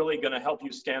really, really going to help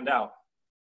you stand out.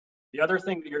 The other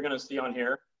thing that you're going to see on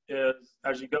here is,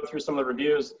 as you go through some of the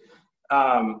reviews,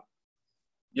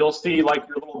 you'll see like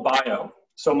your little bio.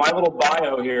 So my little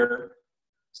bio here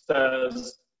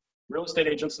says, real estate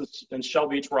agents in Shell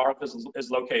Beach, where our office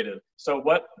is located. So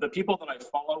what the people that I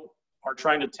follow are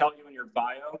trying to tell you in your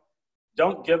bio,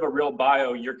 don't give a real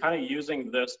bio. You're kind of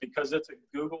using this because it's a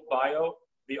Google bio.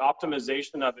 The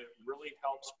optimization of it really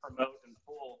helps promote and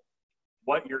pull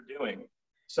what you're doing.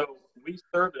 So we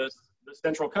service the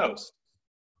Central Coast.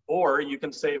 Or you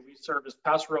can say we service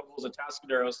Paso Robles,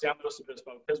 Atascadero, San Luis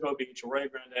Obispo, Pismo Beach, Arroyo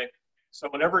Grande. So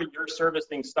whenever you're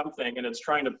servicing something and it's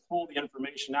trying to pull the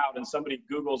information out and somebody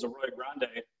Googles Arroyo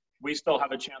Grande, we still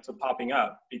have a chance of popping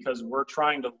up because we're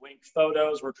trying to link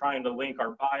photos, we're trying to link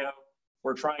our bio,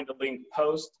 we're trying to link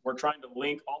posts, we're trying to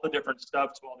link all the different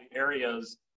stuff to all the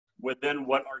areas within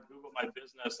what our Google My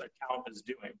Business account is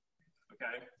doing,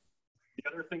 okay? The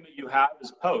other thing that you have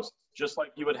is posts, just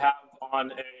like you would have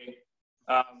on a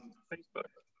Facebook.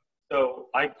 So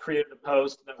I created a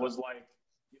post that was like,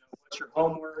 you know, what's your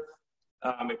home worth?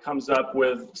 It comes up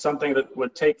with something that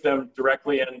would take them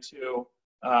directly into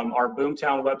our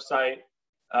Boomtown website.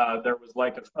 There was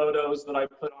like a photos that I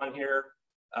put on here.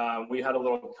 We had a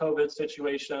little COVID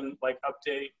situation, like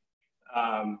update,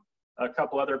 a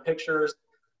couple other pictures.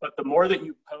 But the more that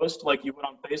you post like you would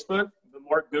on Facebook, the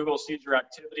more Google sees your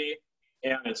activity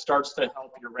and it starts to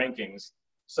help your rankings.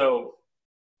 So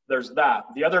there's that.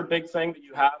 The other big thing that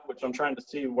you have, which I'm trying to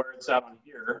see where it's at on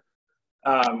here,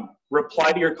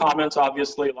 reply to your comments.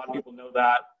 Obviously, a lot of people know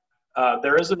that.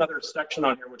 There is another section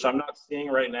on here, which I'm not seeing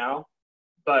right now,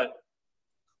 but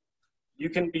you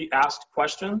can be asked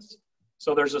questions.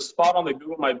 So there's a spot on the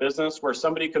Google My Business where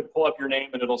somebody could pull up your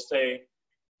name and it'll say,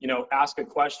 you know, ask a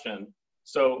question.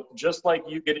 So just like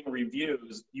you getting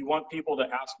reviews, you want people to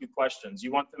ask you questions.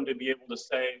 You want them to be able to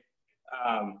say,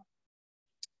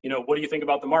 you know, what do you think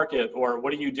about the market? Or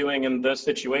what are you doing in this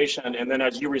situation? And then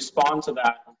as you respond to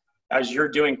that, as you're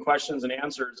doing questions and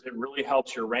answers, it really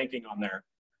helps your ranking on there.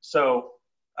 So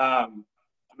I'm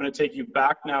going to take you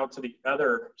back now to the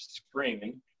other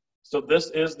screen. So this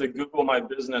is the Google My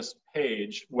Business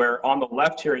page, where on the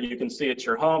left here, you can see it's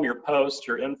your home, your post,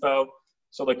 your info.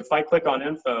 So like if I click on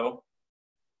info,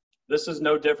 this is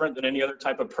no different than any other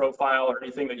type of profile or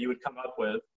anything that you would come up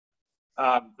with.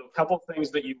 The couple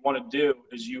things that you want to do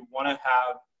is you want to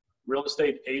have real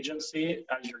estate agency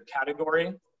as your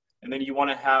category, and then you want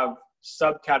to have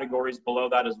subcategories below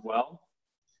that as well.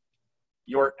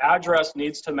 Your address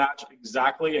needs to match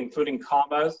exactly, including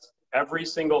commas, every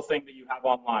single thing that you have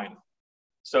online.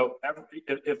 So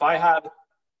if I had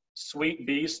Suite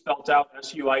B spelled out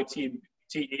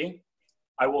S-U-I-T-E,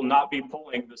 I will not be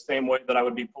pulling the same way that I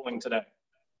would be pulling today.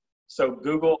 So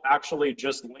Google actually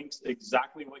just links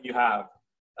exactly what you have.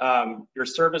 Your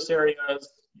service areas,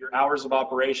 your hours of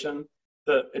operation.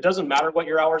 It doesn't matter what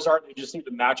your hours are, they just need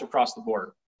to match across the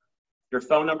board. Your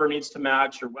phone number needs to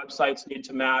match, your websites need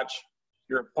to match,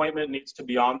 your appointment needs to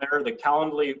be on there. The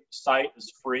Calendly site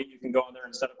is free. You can go on there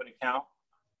and set up an account.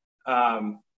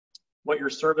 What your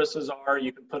services are,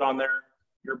 you can put on there.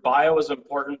 Your bio is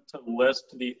important to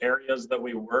list the areas that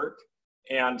we work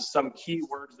and some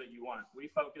keywords that you want. We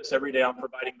focus every day on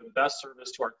providing the best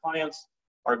service to our clients.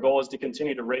 Our goal is to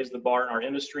continue to raise the bar in our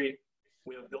industry.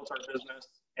 We have built our business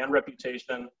and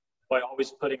reputation by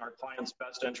always putting our clients'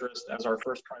 best interest as our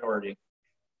first priority.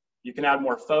 You can add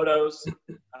more photos,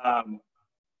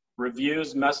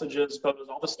 reviews, messages, photos,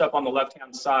 all the stuff on the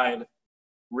left-hand side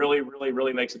really, really,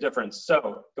 really makes a difference.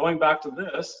 So going back to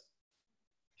this,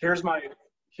 here's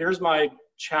my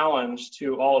challenge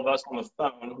to all of us on the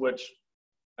phone, which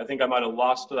I think I might have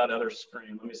lost to that other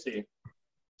screen. Let me see.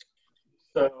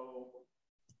 So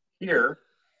here,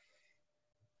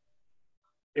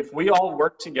 if we all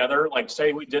work together, like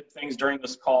say we did things during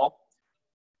this call,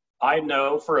 I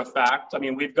know for a fact, I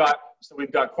mean, we've got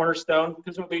Cornerstone.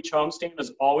 Pismo Beach Homes team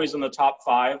is always in the top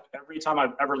 5. Every time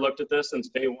I've ever looked at this since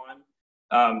day one,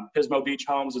 Pismo Beach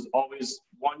Homes is always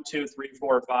 1, 2, 3,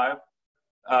 4, or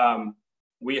 5.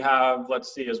 We have,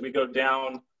 let's see, as we go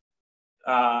down,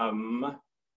 Keller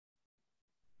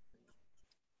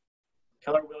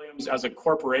Williams as a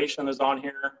corporation is on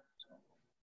here.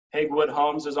 Hagewood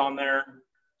Homes is on there.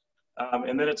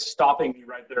 And then it's stopping me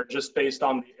right there just based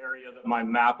on the area that my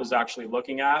map is actually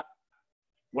looking at.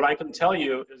 What I can tell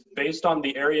you is based on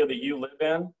the area that you live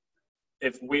in,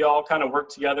 if we all kind of work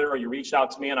together or you reached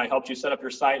out to me and I helped you set up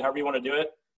your site, however you want to do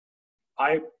it,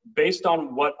 based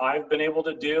on what I've been able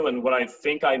to do and what I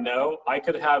think I know, I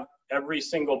could have every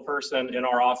single person in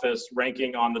our office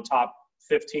ranking on the top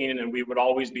 15, and we would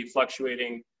always be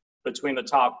fluctuating between the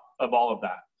top of all of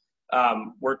that.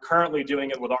 We're currently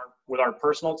doing it with our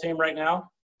personal team right now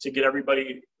to get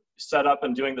everybody set up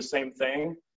and doing the same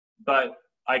thing. But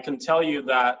I can tell you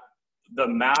that the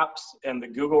maps and the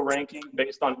Google ranking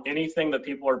based on anything that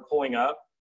people are pulling up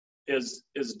is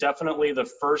definitely the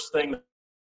first thing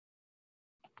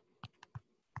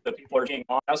that people are seeing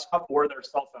on desktop or their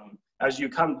cell phone. As you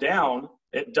come down,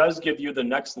 it does give you the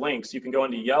next links. You can go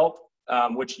into Yelp,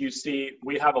 which you see,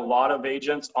 we have a lot of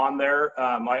agents on there.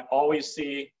 I always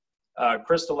see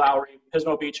Crystal Lowry,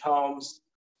 Pismo Beach Homes,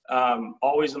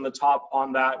 always in the top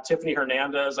on that. Tiffany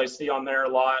Hernandez, I see on there a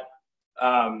lot.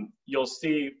 You'll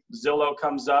see Zillow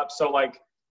comes up. So like,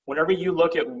 whenever you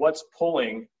look at what's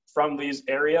pulling from these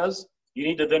areas, you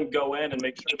need to then go in and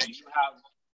make sure that you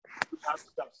have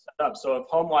stuff set up. So if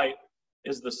HomeLight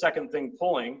is the second thing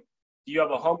pulling, do you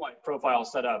have a HomeLight profile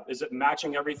set up? Is it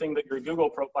matching everything that your Google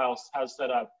profile has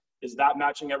set up? Is that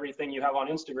matching everything you have on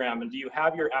Instagram? And do you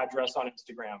have your address on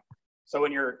Instagram? So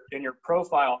in your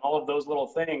profile, all of those little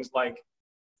things, like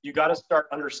you got to start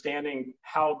understanding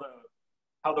how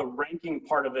the ranking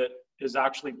part of it is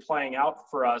actually playing out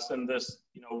for us in this,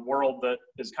 world that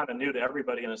is kind of new to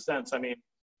everybody in a sense. I mean,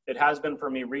 it has been for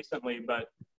me recently, but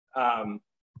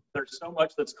there's so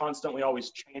much that's constantly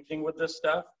always changing with this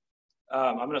stuff.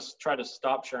 I'm going to try to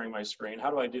stop sharing my screen.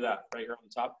 How do I do that? Right here on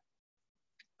the top.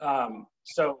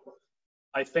 So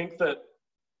I think that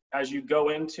as you go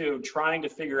into trying to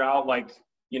figure out, like,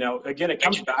 again, it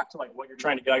comes back to like what you're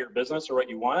trying to get out of your business or what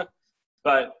you want.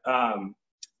 But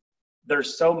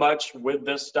there's so much with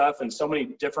this stuff and so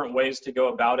many different ways to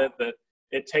go about it that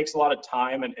it takes a lot of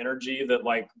time and energy that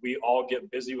like we all get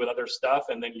busy with other stuff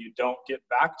and then you don't get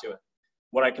back to it.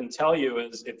 What I can tell you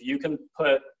is if you can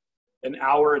put an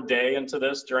hour a day into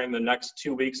this during the next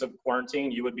 2 weeks of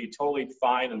quarantine, you would be totally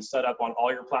fine and set up on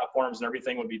all your platforms and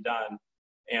everything would be done.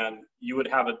 And you would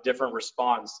have a different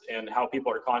response in how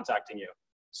people are contacting you.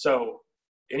 So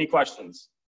any questions?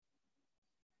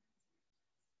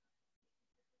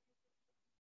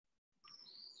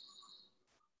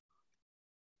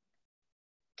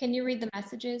 Can you read the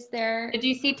messages there? Did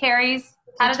you see Teri's?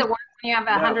 How does it work when you have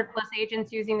 100+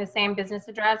 agents using the same business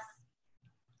address?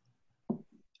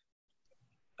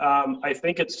 I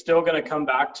think it's still going to come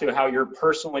back to how you're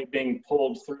personally being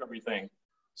pulled through everything.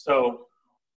 So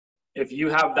if you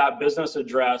have that business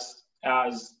address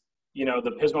as,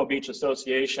 the Pismo Beach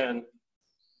Association,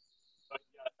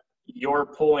 you're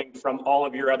pulling from all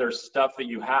of your other stuff that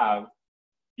you have,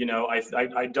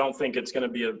 I don't think it's going to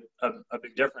be a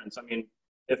big difference. I mean,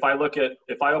 if I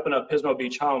open up Pismo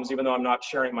Beach Homes, even though I'm not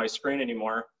sharing my screen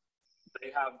anymore, they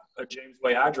have a James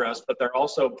Way address, but they're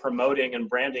also promoting and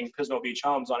branding Pismo Beach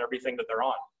Homes on everything that they're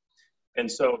on.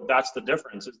 And so that's the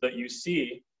difference, is that you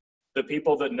see the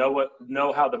people that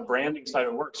know how the branding side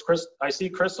of it works. I see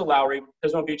Crystal Lowry,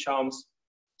 Pismo Beach Homes,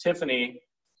 Tiffany,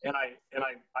 and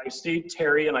I see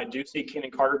Teri, and I do see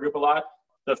Keenan Carter Group a lot.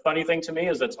 The funny thing to me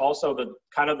is that's also the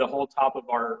kind of the whole top of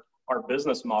our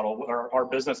business model, or our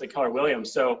business at Keller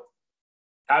Williams. So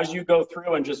as you go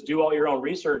through and just do all your own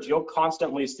research, you'll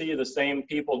constantly see the same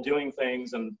people doing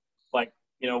things, and like,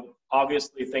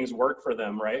 obviously things work for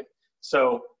them, right?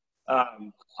 So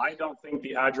I don't think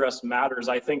the address matters.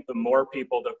 I think the more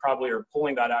people that probably are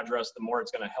pulling that address, the more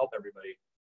it's going to help everybody.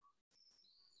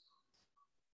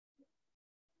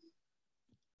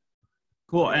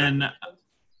 Cool. And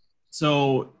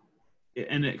so,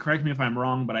 correct me if I'm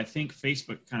wrong, but I think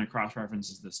Facebook kind of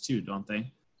cross-references this too, don't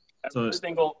they? So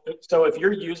if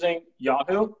you're using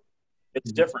Yahoo,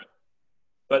 it's different.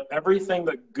 But everything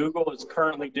that Google is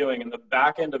currently doing in the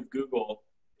back end of Google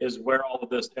is where all of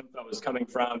this info is coming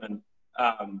from. And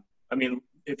I mean,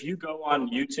 if you go on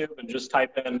YouTube and just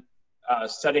type in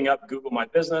setting up Google My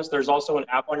Business, there's also an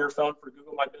app on your phone for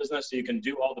Google My Business. So you can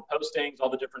do all the postings, all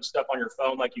the different stuff on your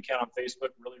phone like you can on Facebook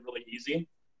really, really easy.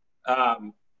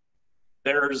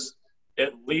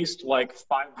 at least like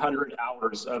 500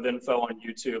 hours of info on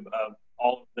YouTube of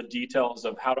all of the details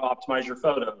of how to optimize your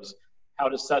photos, how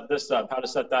to set this up, how to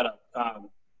set that up.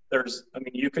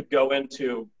 You could go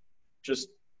into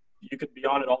you could be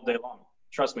on it all day long.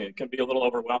 Trust me, it can be a little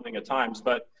overwhelming at times,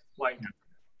 but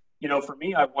for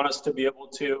me, I want us to be able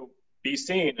to be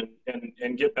seen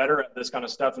and get better at this kind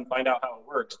of stuff and find out how it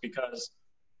works, because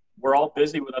we're all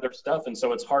busy with other stuff. And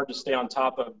so it's hard to stay on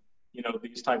top of,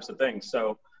 these types of things.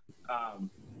 So,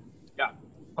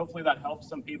 hopefully that helps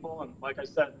some people. And like I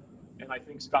said, and I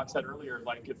think Scott said earlier,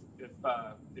 like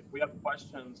if we have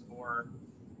questions or,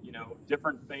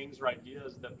 different things or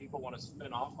ideas that people want to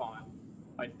spin off on,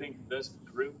 I think this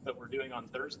group that we're doing on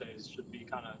Thursdays should be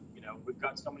kind of, we've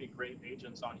got so many great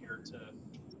agents on here to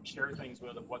share things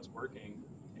with of what's working.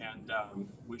 And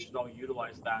we should all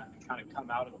utilize that and kind of come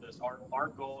out of this. Our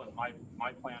goal and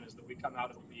my plan is that we come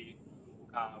out of the,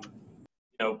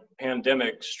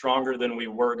 pandemic stronger than we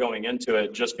were going into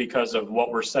it, just because of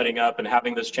what we're setting up and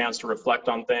having this chance to reflect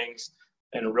on things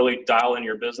and really dial in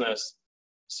your business,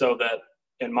 so that,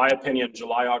 in my opinion,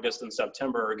 July, August, and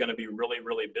September are going to be really,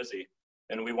 really busy.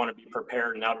 And we want to be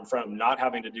prepared and out in front of not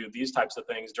having to do these types of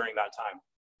things during that time.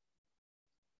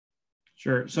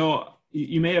 Sure. So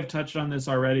you may have touched on this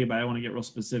already, but I want to get real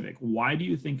specific. Why do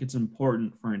you think it's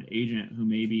important for an agent who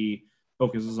maybe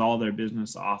focuses all their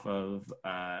business off of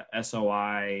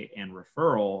SOI and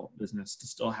referral business to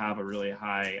still have a really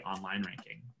high online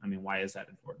ranking? I mean, why is that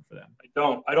important for them?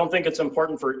 I don't think it's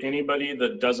important for anybody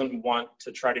that doesn't want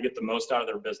to try to get the most out of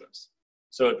their business.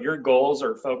 So if your goals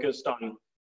are focused on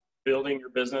building your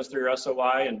business through your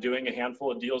SOI and doing a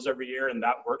handful of deals every year, and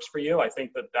that works for you, I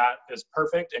think that is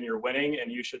perfect and you're winning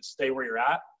and you should stay where you're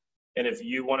at. And if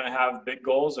you want to have big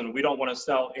goals, and we don't want to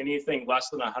sell anything less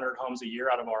than 100 homes a year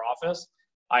out of our office,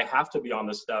 I have to be on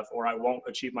this stuff or I won't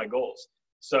achieve my goals.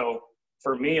 So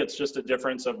for me, it's just a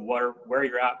difference of where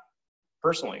you're at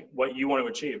personally, what you want to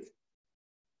achieve.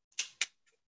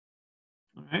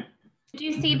 All right. Did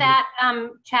you see that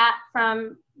chat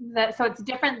from so it's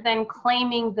different than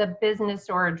claiming the business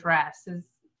or address? Do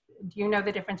you know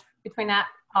the difference between that,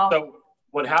 Paul? So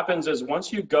what happens is,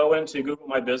 once you go into Google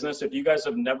My Business, if you guys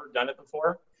have never done it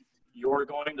before, you're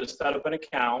going to set up an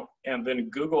account, and then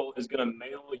Google is going to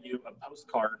mail you a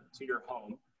postcard to your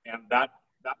home. And that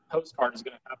postcard is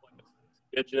going to have like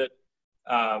a 6-digit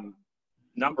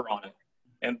number on it.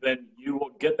 And then you will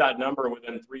get that number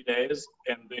within 3 days.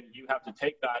 And then you have to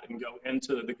take that and go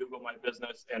into the Google My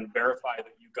Business and verify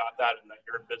that you got that and that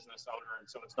you're a business owner. And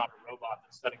so it's not a robot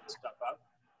that's setting this stuff up.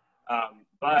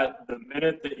 But the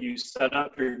minute that you set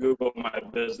up your Google My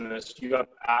Business, you have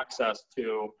access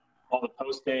to all the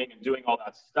posting and doing all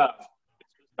that stuff.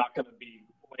 It's just not going to be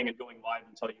playing and going live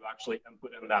until you actually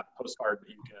input in that postcard that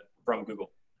you get from Google.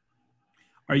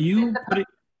 Are you putting,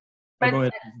 but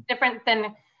it's different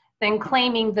than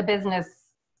claiming the business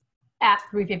at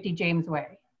 350 James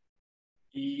Way?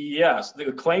 Yes,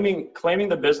 claiming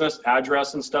the business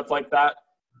address and stuff like that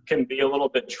can be a little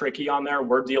bit tricky on there.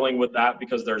 We're dealing with that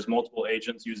because there's multiple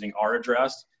agents using our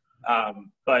address.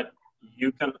 But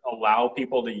you can allow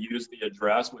people to use the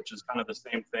address, which is kind of the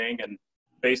same thing. And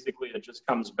basically it just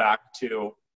comes back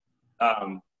to,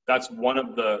 that's one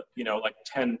of the, like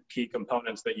 10 key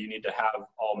components that you need to have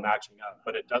all matching up,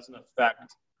 but it doesn't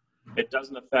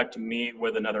affect me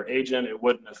with another agent. It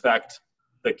wouldn't affect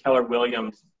the Keller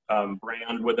Williams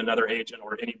brand with another agent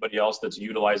or anybody else that's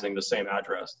utilizing the same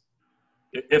address.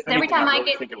 If every time I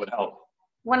think it would help.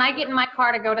 When I get in my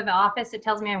car to go to the office, it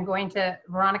tells me I'm going to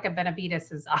Veronica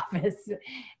Benavides's office.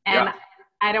 And yeah.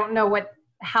 I don't know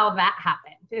how that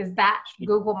happened. Is that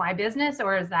Google My Business,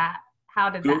 or is that, how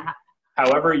did that happen?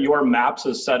 However your Maps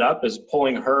is set up is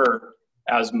pulling her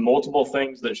as multiple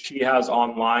things that she has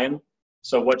online.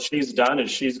 So what she's done is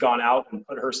she's gone out and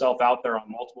put herself out there on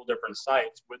multiple different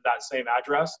sites with that same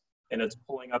address, and it's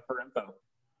pulling up her info.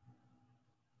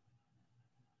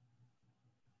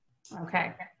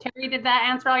 Okay. Terry, did that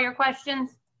answer all your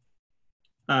questions?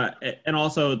 And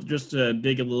also, just to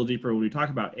dig a little deeper, when we talk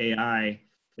about AI,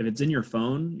 if it's in your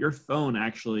phone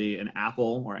actually, an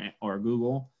Apple or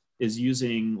Google is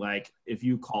using, like, if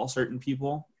you call certain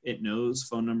people, it knows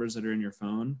phone numbers that are in your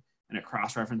phone, and it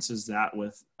cross-references that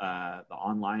with the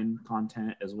online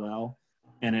content as well.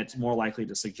 And it's more likely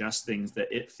to suggest things that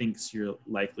it thinks you're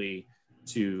likely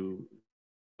to.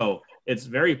 So it's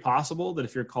very possible that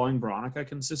if you're calling Veronica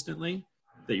consistently,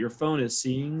 that your phone is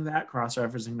seeing that,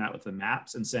 cross-referencing that with the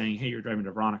maps and saying, hey, you're driving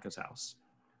to Veronica's house.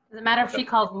 Does it matter if she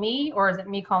calls me or is it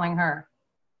me calling her?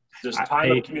 Just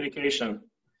time of communication.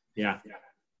 Yeah.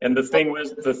 And the thing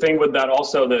with that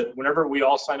also, that whenever we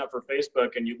all sign up for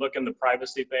Facebook and you look in the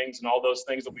privacy things and all those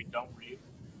things that we don't read,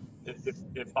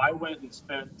 if I went and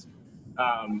spent,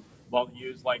 well,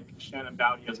 use like Shannon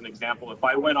Bowdy as an example. If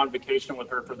I went on vacation with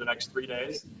her for the next 3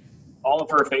 days, all of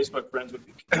her Facebook friends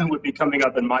would be coming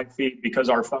up in my feed because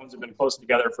our phones have been close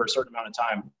together for a certain amount of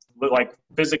time, like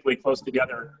physically close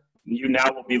together. You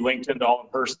now will be linked into all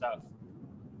of her stuff.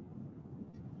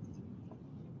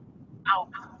 Ow.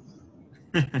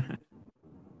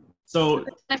 So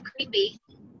That's creepy.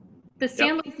 The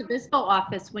San Luis Obispo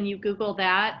office, when you Google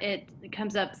that, it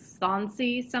comes up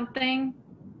Sonsi something.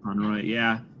 Conroy,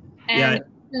 yeah. And Yeah. it's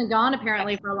been gone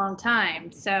apparently for a long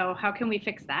time. So how can we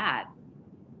fix that?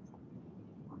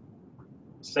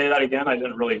 Say that again. I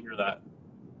didn't really hear that.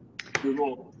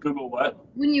 Google what?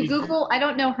 When you Google, I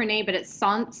don't know her name, but it's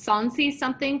Sonsi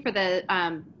something for the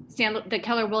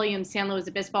Keller Williams San Luis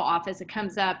Obispo office. It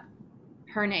comes up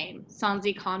her name,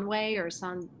 Sonsi Conway or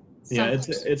Yeah,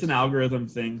 it's an algorithm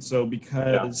thing. So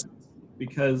because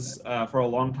for a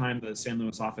long time the San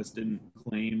Luis office didn't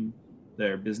claim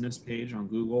their business page on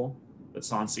Google, but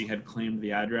Sonsi had claimed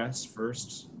the address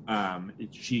first.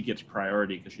 She gets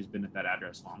priority because she's been at that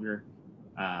address longer.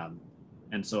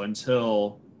 And so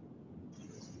until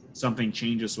something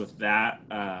changes with that,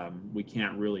 we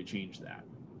can't really change that.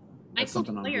 Michael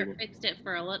Clear fixed it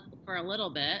for a little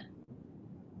bit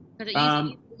because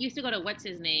it used to go to what's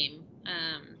his name,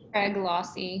 Craig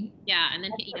Lossy. Yeah, and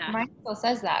then Mine still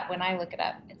says that when I look it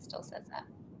up. It still says that.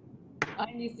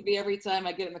 Mine used to be every time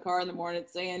I get in the car in the morning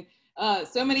saying,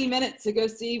 so many minutes to go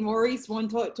see Maurice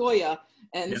Montoya.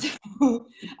 And so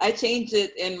I changed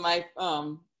it in my,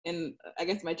 in I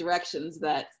guess my directions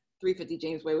that 350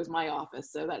 James Way was my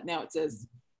office. So that now it says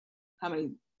how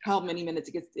many minutes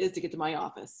it is to get to my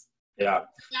office. Yeah.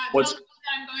 Yeah, tell me that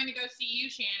I'm going to go see you,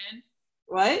 Shannon.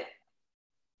 What?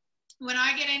 When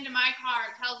I get into my car,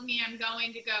 it tells me I'm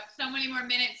going to go so many more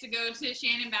minutes to go to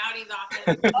Shannon Bowdy's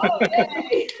office. Oh,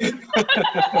 yay!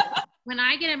 When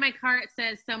I get in my car, it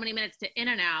says so many minutes to in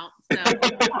and out. So.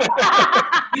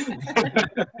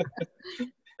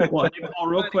 Well,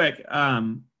 real quick,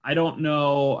 I don't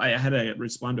know. I had to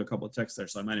respond to a couple of texts there,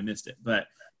 so I might have missed it. But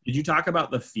did you talk about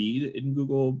the feed in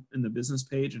Google in the business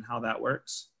page and how that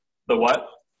works? The what?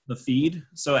 The feed.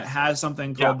 So it has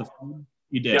something called the feed.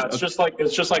 You did. Yeah, it's just like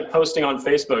posting on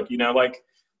Facebook. You know, like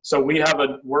so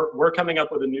we're coming up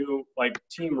with a new like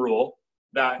team rule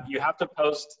that you have to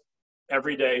post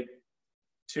every day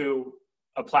to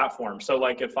a platform. So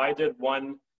like if I did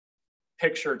one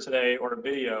picture today or a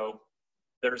video,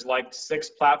 there's like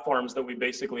 6 platforms that we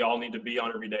basically all need to be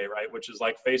on every day, right? Which is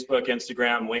like Facebook,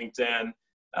 Instagram, LinkedIn,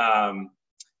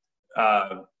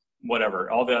 whatever,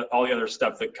 all the other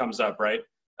stuff that comes up, right?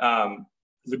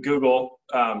 The Google.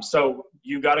 So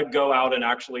you got to go out and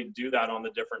actually do that on the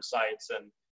different sites.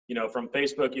 And, you know, from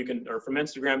Facebook, or from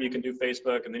Instagram, you can do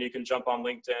Facebook, and then you can jump on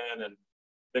LinkedIn and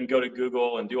then go to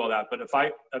Google and do all that. But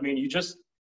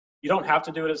you don't have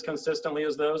to do it as consistently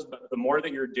as those, but the more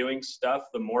that you're doing stuff,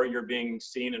 the more you're being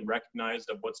seen and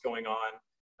recognized of what's going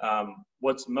on.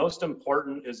 What's most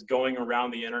important is going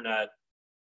around the internet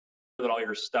so that all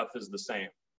your stuff is the same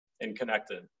and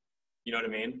connected. You know what I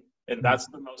mean? And that's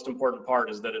the most important part,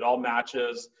 is that it all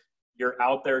matches. You're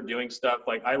out there doing stuff.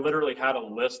 Like I literally had a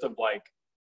list of like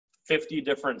 50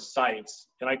 different sites,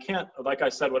 and I can't, like I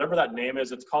said, whatever that name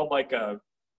is, it's called like a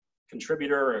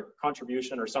contributor or a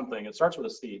contribution or something. It starts with a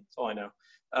C. That's all I know.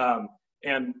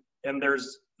 And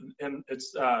there's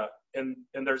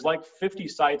like 50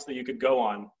 sites that you could go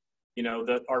on, you know,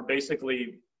 that are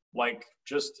basically like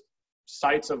just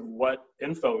sites of what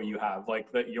info you have,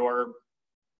 like that your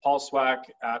Paul Swack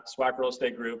at Swack Real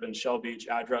Estate Group in Shell Beach,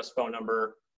 address, phone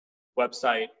number,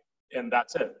 website, and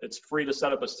that's it. It's free to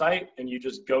set up a site, and you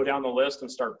just go down the list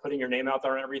and start putting your name out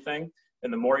there and everything.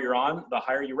 And the more you're on, the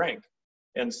higher you rank.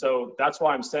 And so that's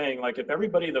why I'm saying, like, if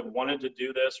everybody that wanted to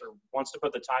do this or wants to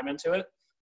put the time into it,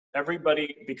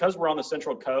 everybody, because we're on the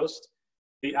Central Coast,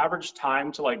 the average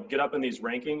time to like get up in these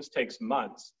rankings takes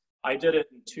months. I did it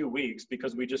in 2 weeks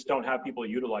because we just don't have people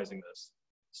utilizing this.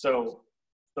 So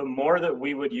the more that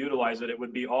we would utilize it, it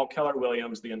would be all Keller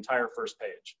Williams, the entire first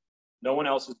page. No one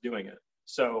else is doing it.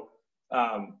 So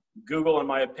Google, in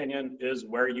my opinion, is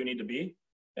where you need to be.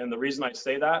 And the reason I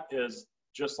say that is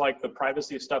just like the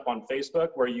privacy stuff on Facebook,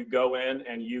 where you go in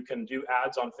and you can do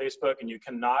ads on Facebook and you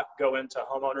cannot go into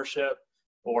home ownership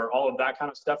or all of that kind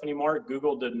of stuff anymore.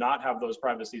 Google did not have those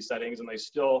privacy settings, and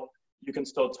you can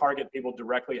still target people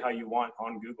directly how you want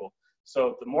on Google.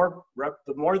 So the more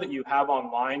that you have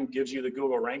online gives you the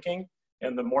Google ranking,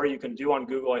 and the more you can do on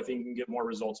Google, I think you can get more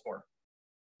results for.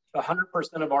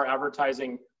 100% of our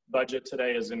advertising budget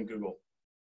today is in Google.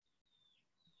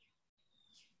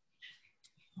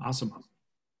 Awesome.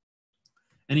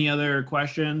 Any other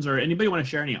questions, or anybody want to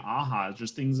share any ahas,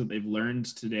 just things that they've learned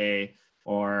today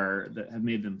or that have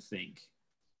made them think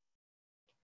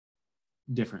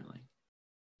differently?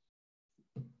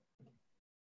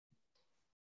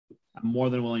 I'm more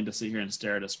than willing to sit here and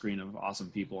stare at a screen of awesome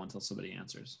people until somebody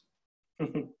answers.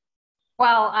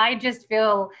 Well, I just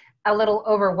feel a little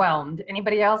overwhelmed.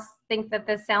 Anybody else think that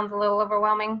this sounds a little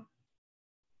overwhelming?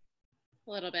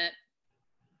 A little bit.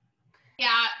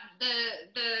 Yeah,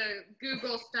 the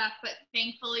Google stuff, but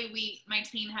thankfully my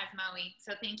team has Moe,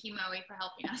 so thank you, Moe, for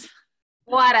helping us.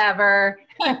 Whatever.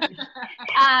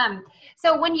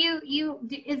 So when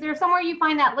is there somewhere you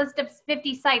find that list of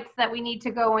 50 sites that we need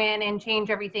to go in and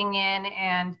change everything in?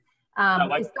 And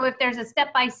so if there's a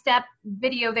step-by-step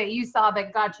video that you saw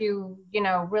that got you,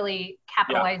 really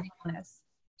capitalizing on this.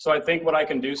 So I think what I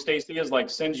can do, Stacy, is like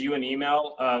send you an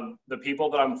email of the people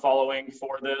that I'm following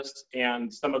for this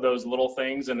and some of those little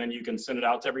things, and then you can send it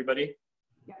out to everybody.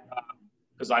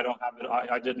 Because I don't have it.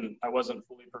 I wasn't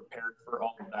fully prepared for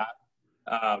all of that.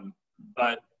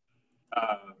 But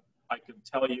I could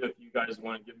tell you, if you guys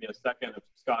want to give me a second, if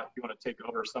Scott, if you want to take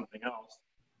over something else,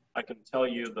 I can tell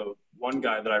you the one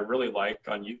guy that I really like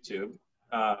on YouTube.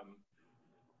 Give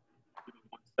me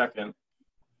 1 second.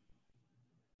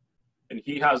 And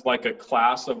he has like a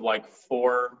class of like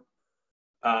 4,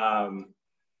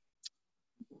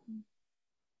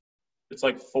 it's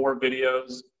like 4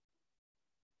 videos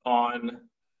on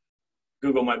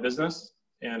Google My Business.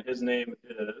 And his name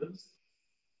is,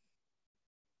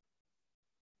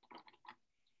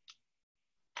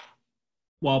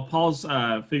 while Paul's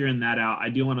figuring that out, I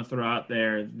do want to throw out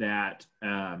there that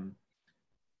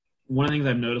one of the things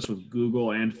I've noticed with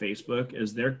Google and Facebook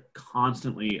is they're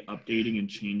constantly updating and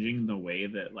changing the way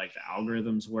that like the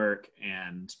algorithms work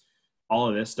and all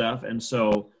of this stuff. And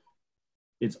so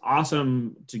it's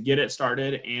awesome to get it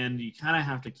started, and you kind of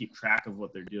have to keep track of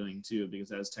what they're doing too,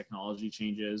 because as technology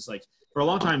changes, like for a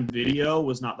long time, video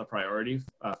was not the priority.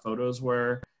 Photos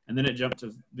were, and then it jumped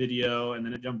to video, and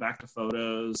then it jumped back to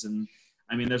photos. And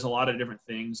I mean, there's a lot of different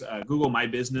things. Google My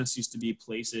Business used to be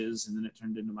Places, and then it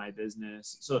turned into My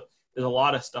Business. So there's a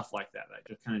lot of stuff like that that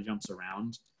just kind of jumps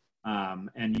around.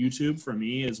 And YouTube for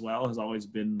me as well has always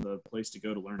been the place to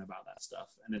go to learn about that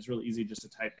stuff. And it's really easy just to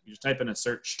type in a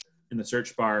search in the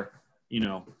search bar,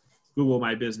 Google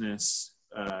My Business,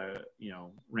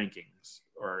 rankings,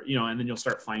 or, and then you'll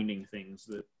start finding things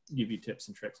that give you tips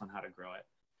and tricks on how to grow it.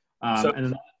 And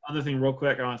then another thing real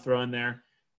quick I want to throw in there,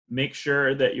 make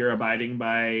sure that you're abiding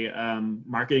by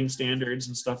marketing standards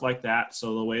and stuff like that.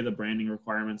 So the way the branding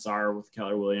requirements are with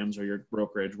Keller Williams or your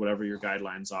brokerage, whatever your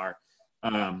guidelines are.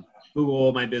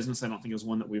 Google My Business, I don't think is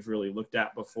one that we've really looked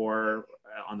at before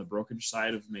on the brokerage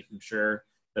side of making sure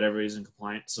that everybody's in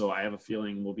compliance. So I have a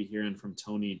feeling we'll be hearing from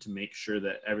Tony to make sure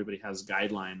that everybody has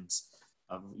guidelines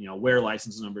of, where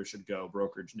license numbers should go,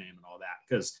 brokerage name and all that.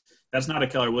 Because that's not a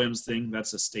Keller Williams thing.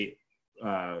 That's a state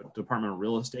Department of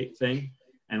Real Estate thing.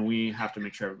 And we have to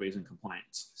make sure everybody's in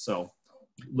compliance. So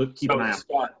keep an eye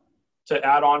out. To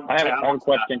add on, I have one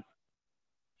question.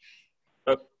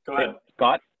 Go ahead. Hey,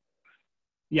 Scott?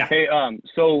 Yeah. Hey,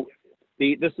 so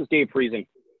this is Dave Friesen.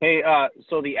 Hey,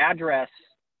 so the address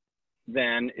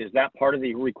then, is that part of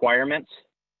the requirements?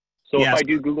 So yes. If I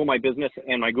do Google My Business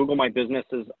and my Google My Business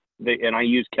is, and I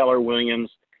use Keller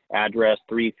Williams address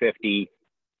 350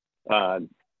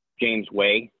 James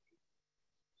Way.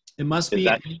 It must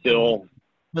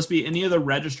be any of the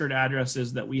registered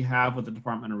addresses that we have with the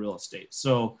Department of Real Estate.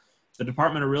 So the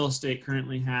Department of Real Estate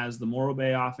currently has the Morro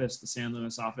Bay office, the San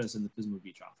Luis office, and the Pismo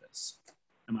Beach office.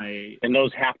 And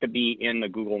those have to be in the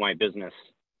Google My Business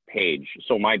page.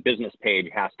 So my business page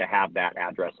has to have that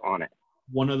address on it.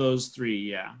 One of those 3,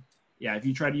 yeah. Yeah, if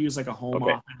you try to use like a home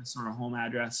office or a home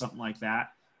address, something like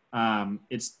that,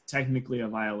 it's technically a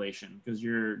violation because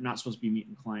you're not supposed to be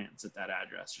meeting clients at that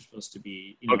address. You're supposed to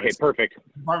be, okay, perfect.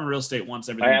 Department of Real Estate wants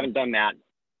everything. I haven't done that.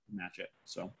 Match it.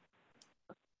 So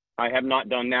I have not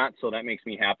done that. So that makes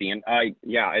me happy. And I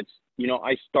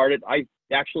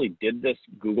actually did this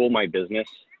Google My Business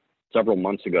several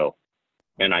months ago,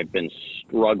 and I've been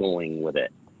struggling with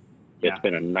it. It's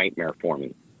been a nightmare for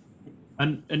me.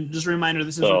 And just a reminder,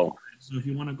 this is recorded, so if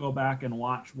you want to go back and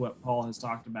watch what Paul has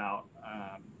talked about,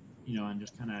 and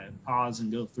just kind of pause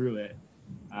and go through it,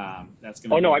 that's going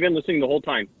to no, I've been listening the whole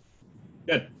time.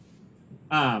 Good.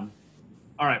 All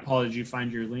right, Paul, did you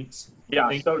find your links? Yeah,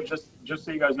 so just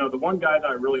so you guys know, the one guy that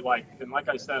I really like, and like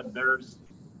I said, there's,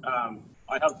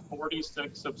 I have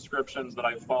 46 subscriptions that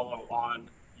I follow on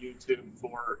YouTube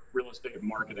for real estate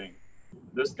marketing.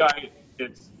 This guy,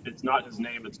 it's not his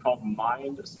name. It's called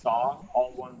Mindsaw,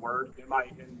 all one word,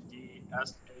 MINDSAW.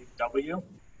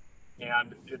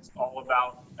 and it's all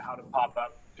about how to pop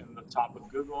up in the top of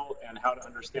Google and how to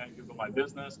understand Google My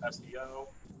Business, SEO.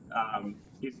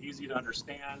 He's easy to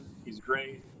understand. He's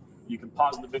great. You can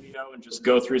pause the video and just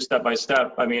go through step by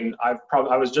step. I mean, I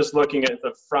was just looking at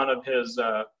the front of his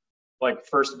like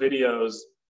first videos.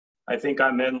 I think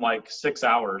I'm in like 6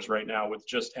 hours right now with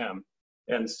just him.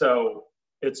 And so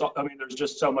I mean, there's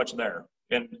just so much there.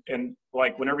 And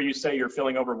like, whenever you say you're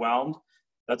feeling overwhelmed,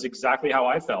 that's exactly how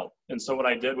I felt. And so what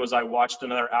I did was I watched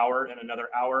another hour and another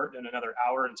hour and another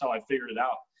hour until I figured it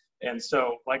out. And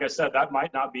so, like I said, that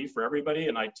might not be for everybody,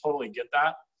 and I totally get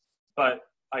that. But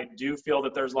I do feel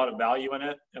that there's a lot of value in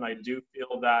it. And I do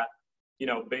feel that, you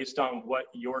know, based on what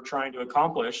you're trying to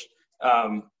accomplish,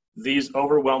 these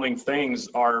overwhelming things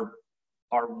are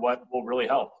what will really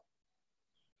help.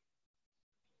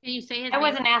 Can you say his I name?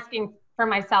 wasn't asking for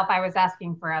myself. I was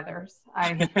asking for others.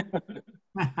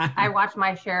 I watch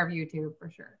my share of YouTube for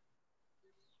sure.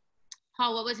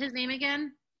 Paul, what was his name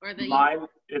again? Or the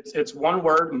It's one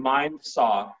word,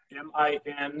 Mindsaw,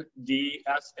 MINDSAW.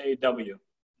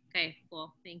 Okay,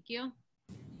 cool. Thank you.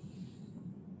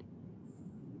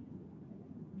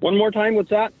 One more time, what's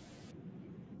that?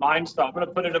 Mindsaw. I'm going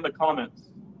to put it in the comments.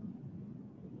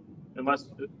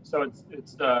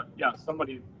 Yeah,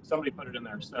 somebody put it in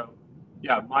there. So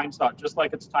yeah, Mindsaw, just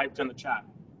like it's typed in the chat.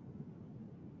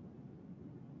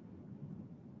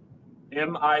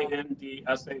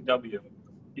 MINDSAW.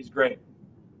 He's great.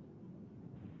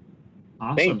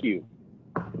 Awesome. Thank you.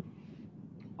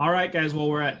 All right, guys. Well,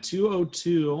 we're at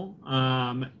 2:02,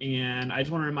 and I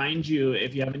just want to remind you,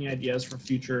 if you have any ideas for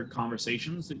future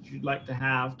conversations that you'd like to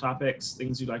have, topics,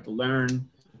 things you'd like to learn,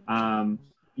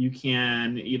 you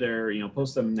can either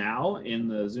post them now in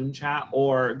the Zoom chat,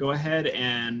 or go ahead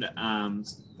and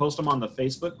post them on the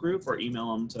Facebook group, or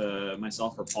email them to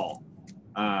myself or Paul.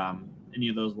 Any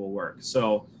of those will work.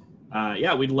 So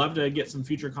yeah, we'd love to get some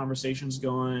future conversations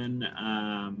going,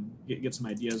 get some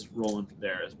ideas rolling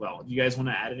there as well. Do you guys want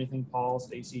to add anything, Paul,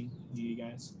 Stacy, you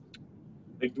guys?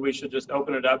 I think we should just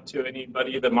open it up to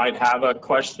anybody that might have a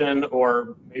question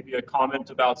or maybe a comment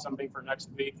about something for next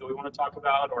week that we want to talk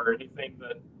about, or anything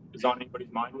that is on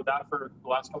anybody's mind with that for the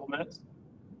last couple minutes.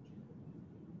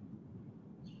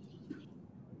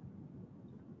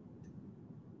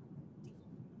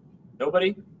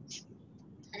 Nobody?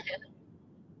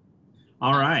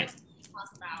 All right.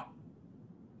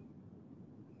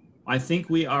 I think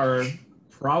we are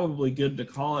probably good to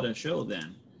call it a show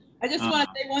then. I just want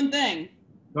to say one thing.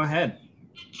 Go ahead.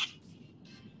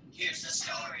 Here's the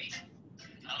story.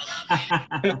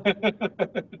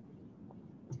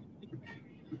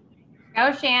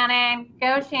 Go Shannon.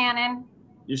 Go Shannon.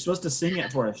 You're supposed to sing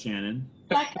it for us, Shannon.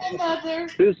 Like my mother,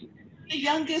 Who's the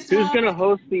youngest going to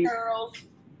host the girls.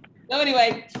 So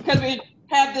anyway, because we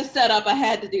have this set up, I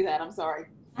had to do that. I'm sorry.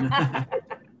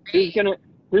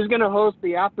 who's gonna host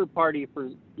the after party for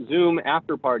Zoom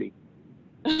after party?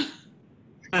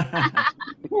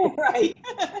 Right.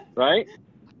 Right?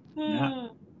 Yeah.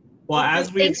 Well,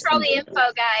 as we Thanks for all the info,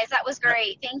 guys. That was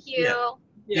great. Thank you.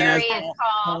 Yeah. Teri and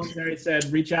Paul. Teri said,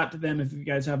 reach out to them if you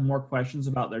guys have more questions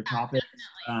about their topics.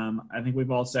 I think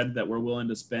we've all said that we're willing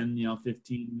to spend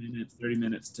 15 minutes, 30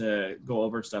 minutes to go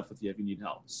over stuff with you if you need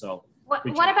help. So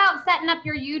What about setting up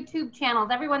your YouTube channels?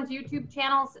 Everyone's YouTube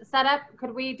channels set up.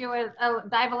 Could we do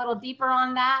dive a little deeper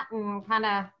on that and kind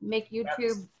of make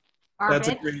YouTube our That's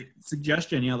bitch? a great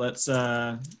suggestion. Yeah, let's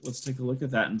take a look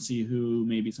at that and see who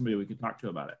maybe somebody we could talk to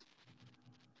about it.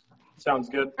 Sounds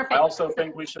good. Perfect. I also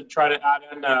think we should try to add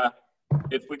in,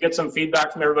 if we get some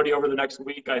feedback from everybody over the next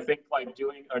week, I think like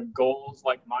doing a goals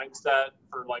like mindset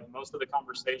for like most of the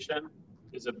conversation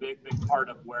is a big part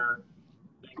of where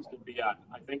things could be at.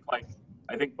 I think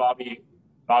Bobby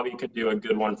could do a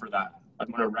good one for that. I'm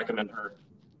going to recommend her.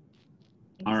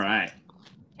 All right.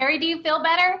 Teri, do you feel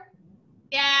better?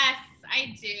 Yes,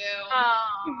 I do.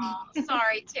 Oh,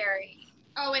 sorry, Teri.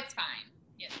 Oh, it's fine.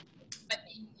 Yeah. But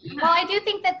thank you. Well, I do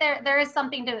think that there is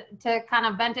something to kind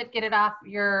of vent it, get it off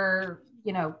your,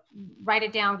 write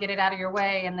it down, get it out of your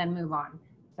way, and then move on.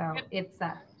 So it's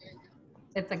a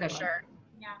good one. Sure.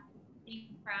 Yeah. Thank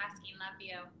you for asking. Love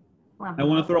you. I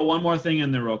want to throw one more thing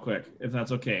in there real quick, if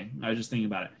that's okay. I was just thinking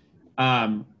about it.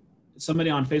 Somebody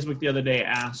on Facebook the other day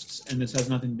asked, and this has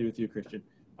nothing to do with you, Christian.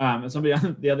 Somebody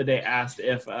the other day asked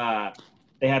if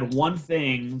they had one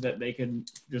thing that they could,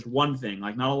 just one thing,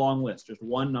 like not a long list, just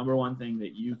number one thing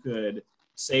that you could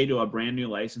say to a brand new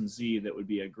licensee that would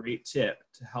be a great tip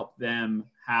to help them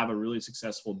have a really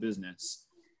successful business.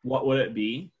 What would it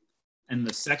be? And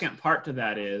the second part to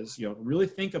that is, really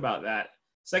think about that.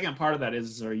 Second part of that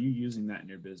is, are you using that in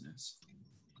your business?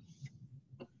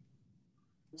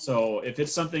 So if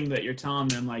it's something that you're telling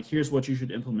them, like, here's what you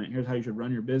should implement, here's how you should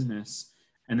run your business,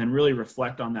 and then really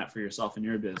reflect on that for yourself and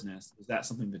your business. Is that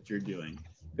something that you're doing?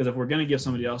 Because if we're going to give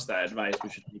somebody else that advice,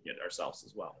 we should take it ourselves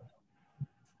as well.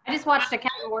 I just watched a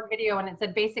Kevin Ward video and it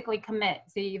said basically commit.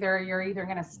 So you're either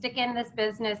going to stick in this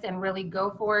business and really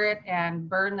go for it and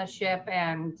burn the ship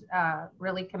and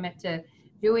really commit to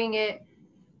doing it,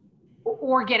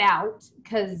 or get out,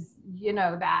 because you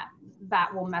know that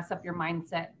will mess up your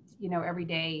mindset. You know, every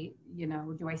day, you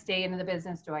know, do I stay into the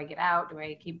business? Do I get out? Do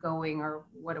I keep going, or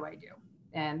what do I do?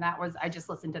 And I just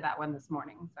listened to that one this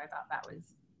morning, so I thought that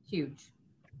was huge.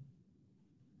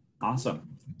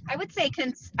 Awesome. I would say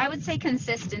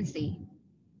consistency.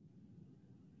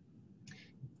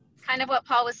 Kind of what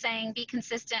Paul was saying, be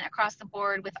consistent across the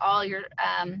board with all your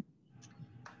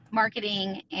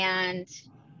marketing. And,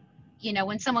 you know,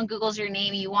 when someone Googles your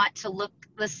name, you want to look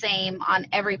the same on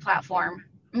every platform.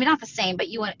 I mean, not the same, but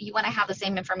you want to have the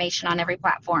same information on every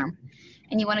platform,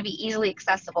 and you want to be easily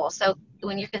accessible. So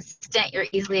when you're consistent, you're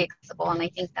easily accessible. And I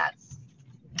think that's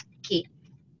key.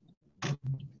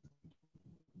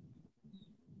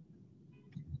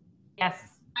 Yes.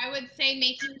 I would say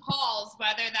making calls,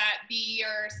 whether that be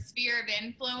your sphere of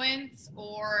influence,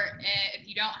 or if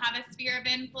you don't have a sphere of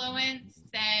influence,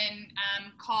 then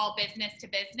call business to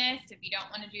business. If you don't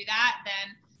want to do that,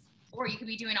 then, or you could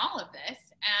be doing all of this,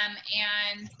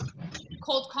 and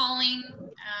cold calling,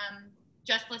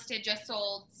 just listed, just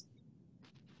sold.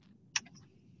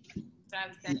 So I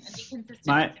would say, and be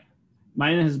consistent.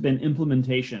 Mine has been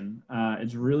implementation.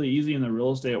 It's really easy in the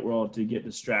real estate world to get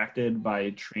distracted by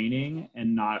training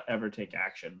and not ever take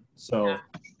action. So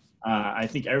I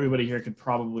think everybody here could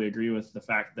probably agree with the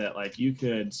fact that, like, you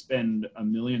could spend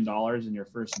 $1 million in your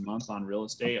first month on real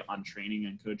estate, on training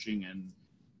and coaching and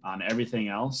on everything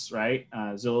else, right?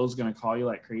 Zillow's going to call you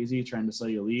like crazy trying to sell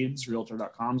you leads.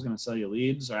 Realtor.com is going to sell you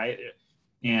leads, right?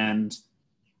 And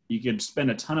you could spend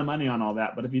a ton of money on all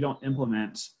that, but if you don't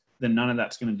implement, then none of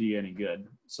that's going to do you any good.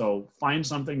 So find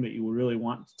something that you really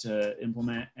want to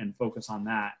implement and focus on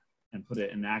that and put it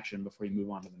in action before you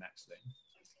move on to the next thing.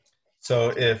 So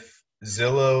if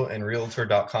Zillow and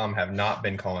Realtor.com have not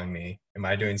been calling me, am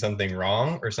I doing something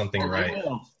wrong or something right?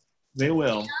 They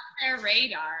will. Off their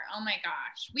radar. Oh my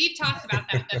gosh. We've talked about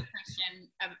that with Christian.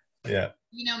 Yeah.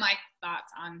 You know my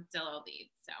thoughts on Zillow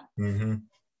leads. So. Mm-hmm.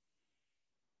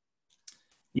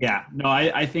 Yeah, no,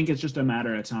 I think it's just a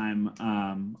matter of time.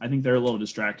 I think they're a little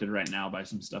distracted right now by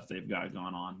some stuff they've got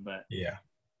going on, but yeah.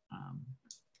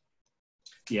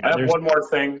 I have one more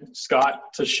thing,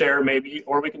 Scott, to share maybe,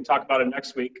 or we can talk about it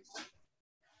next week.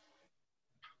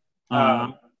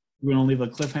 We're going to leave a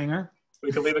cliffhanger?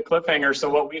 We can leave a cliffhanger. So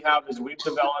what we have is we've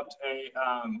developed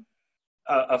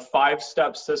a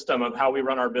 5-step system of how we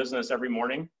run our business every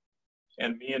morning.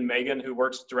 And me and Megan, who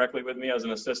works directly with me as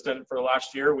an assistant for the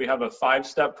last year, we have a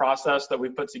 5-step process that we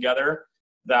put together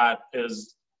that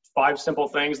is 5 simple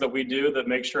things that we do that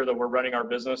make sure that we're running our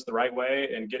business the right way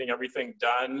and getting everything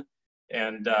done.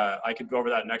 And I could go over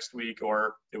that next week,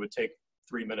 or it would take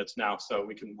 3 minutes now. So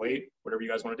we can wait, whatever you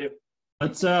guys want to do.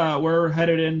 Let's we're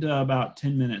headed into about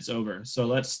 10 minutes over. So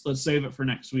let's save it for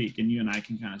next week, and you and I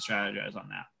can kind of strategize on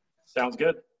that. Sounds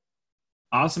good.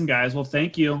 Awesome, guys. Well,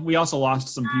 thank you. We also lost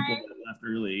some people that left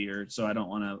early, so I don't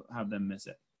want to have them miss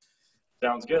it.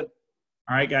 Sounds good.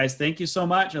 All right, guys. Thank you so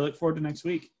much. I look forward to next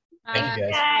week. Thank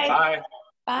you, guys. Bye.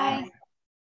 Bye.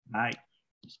 Bye.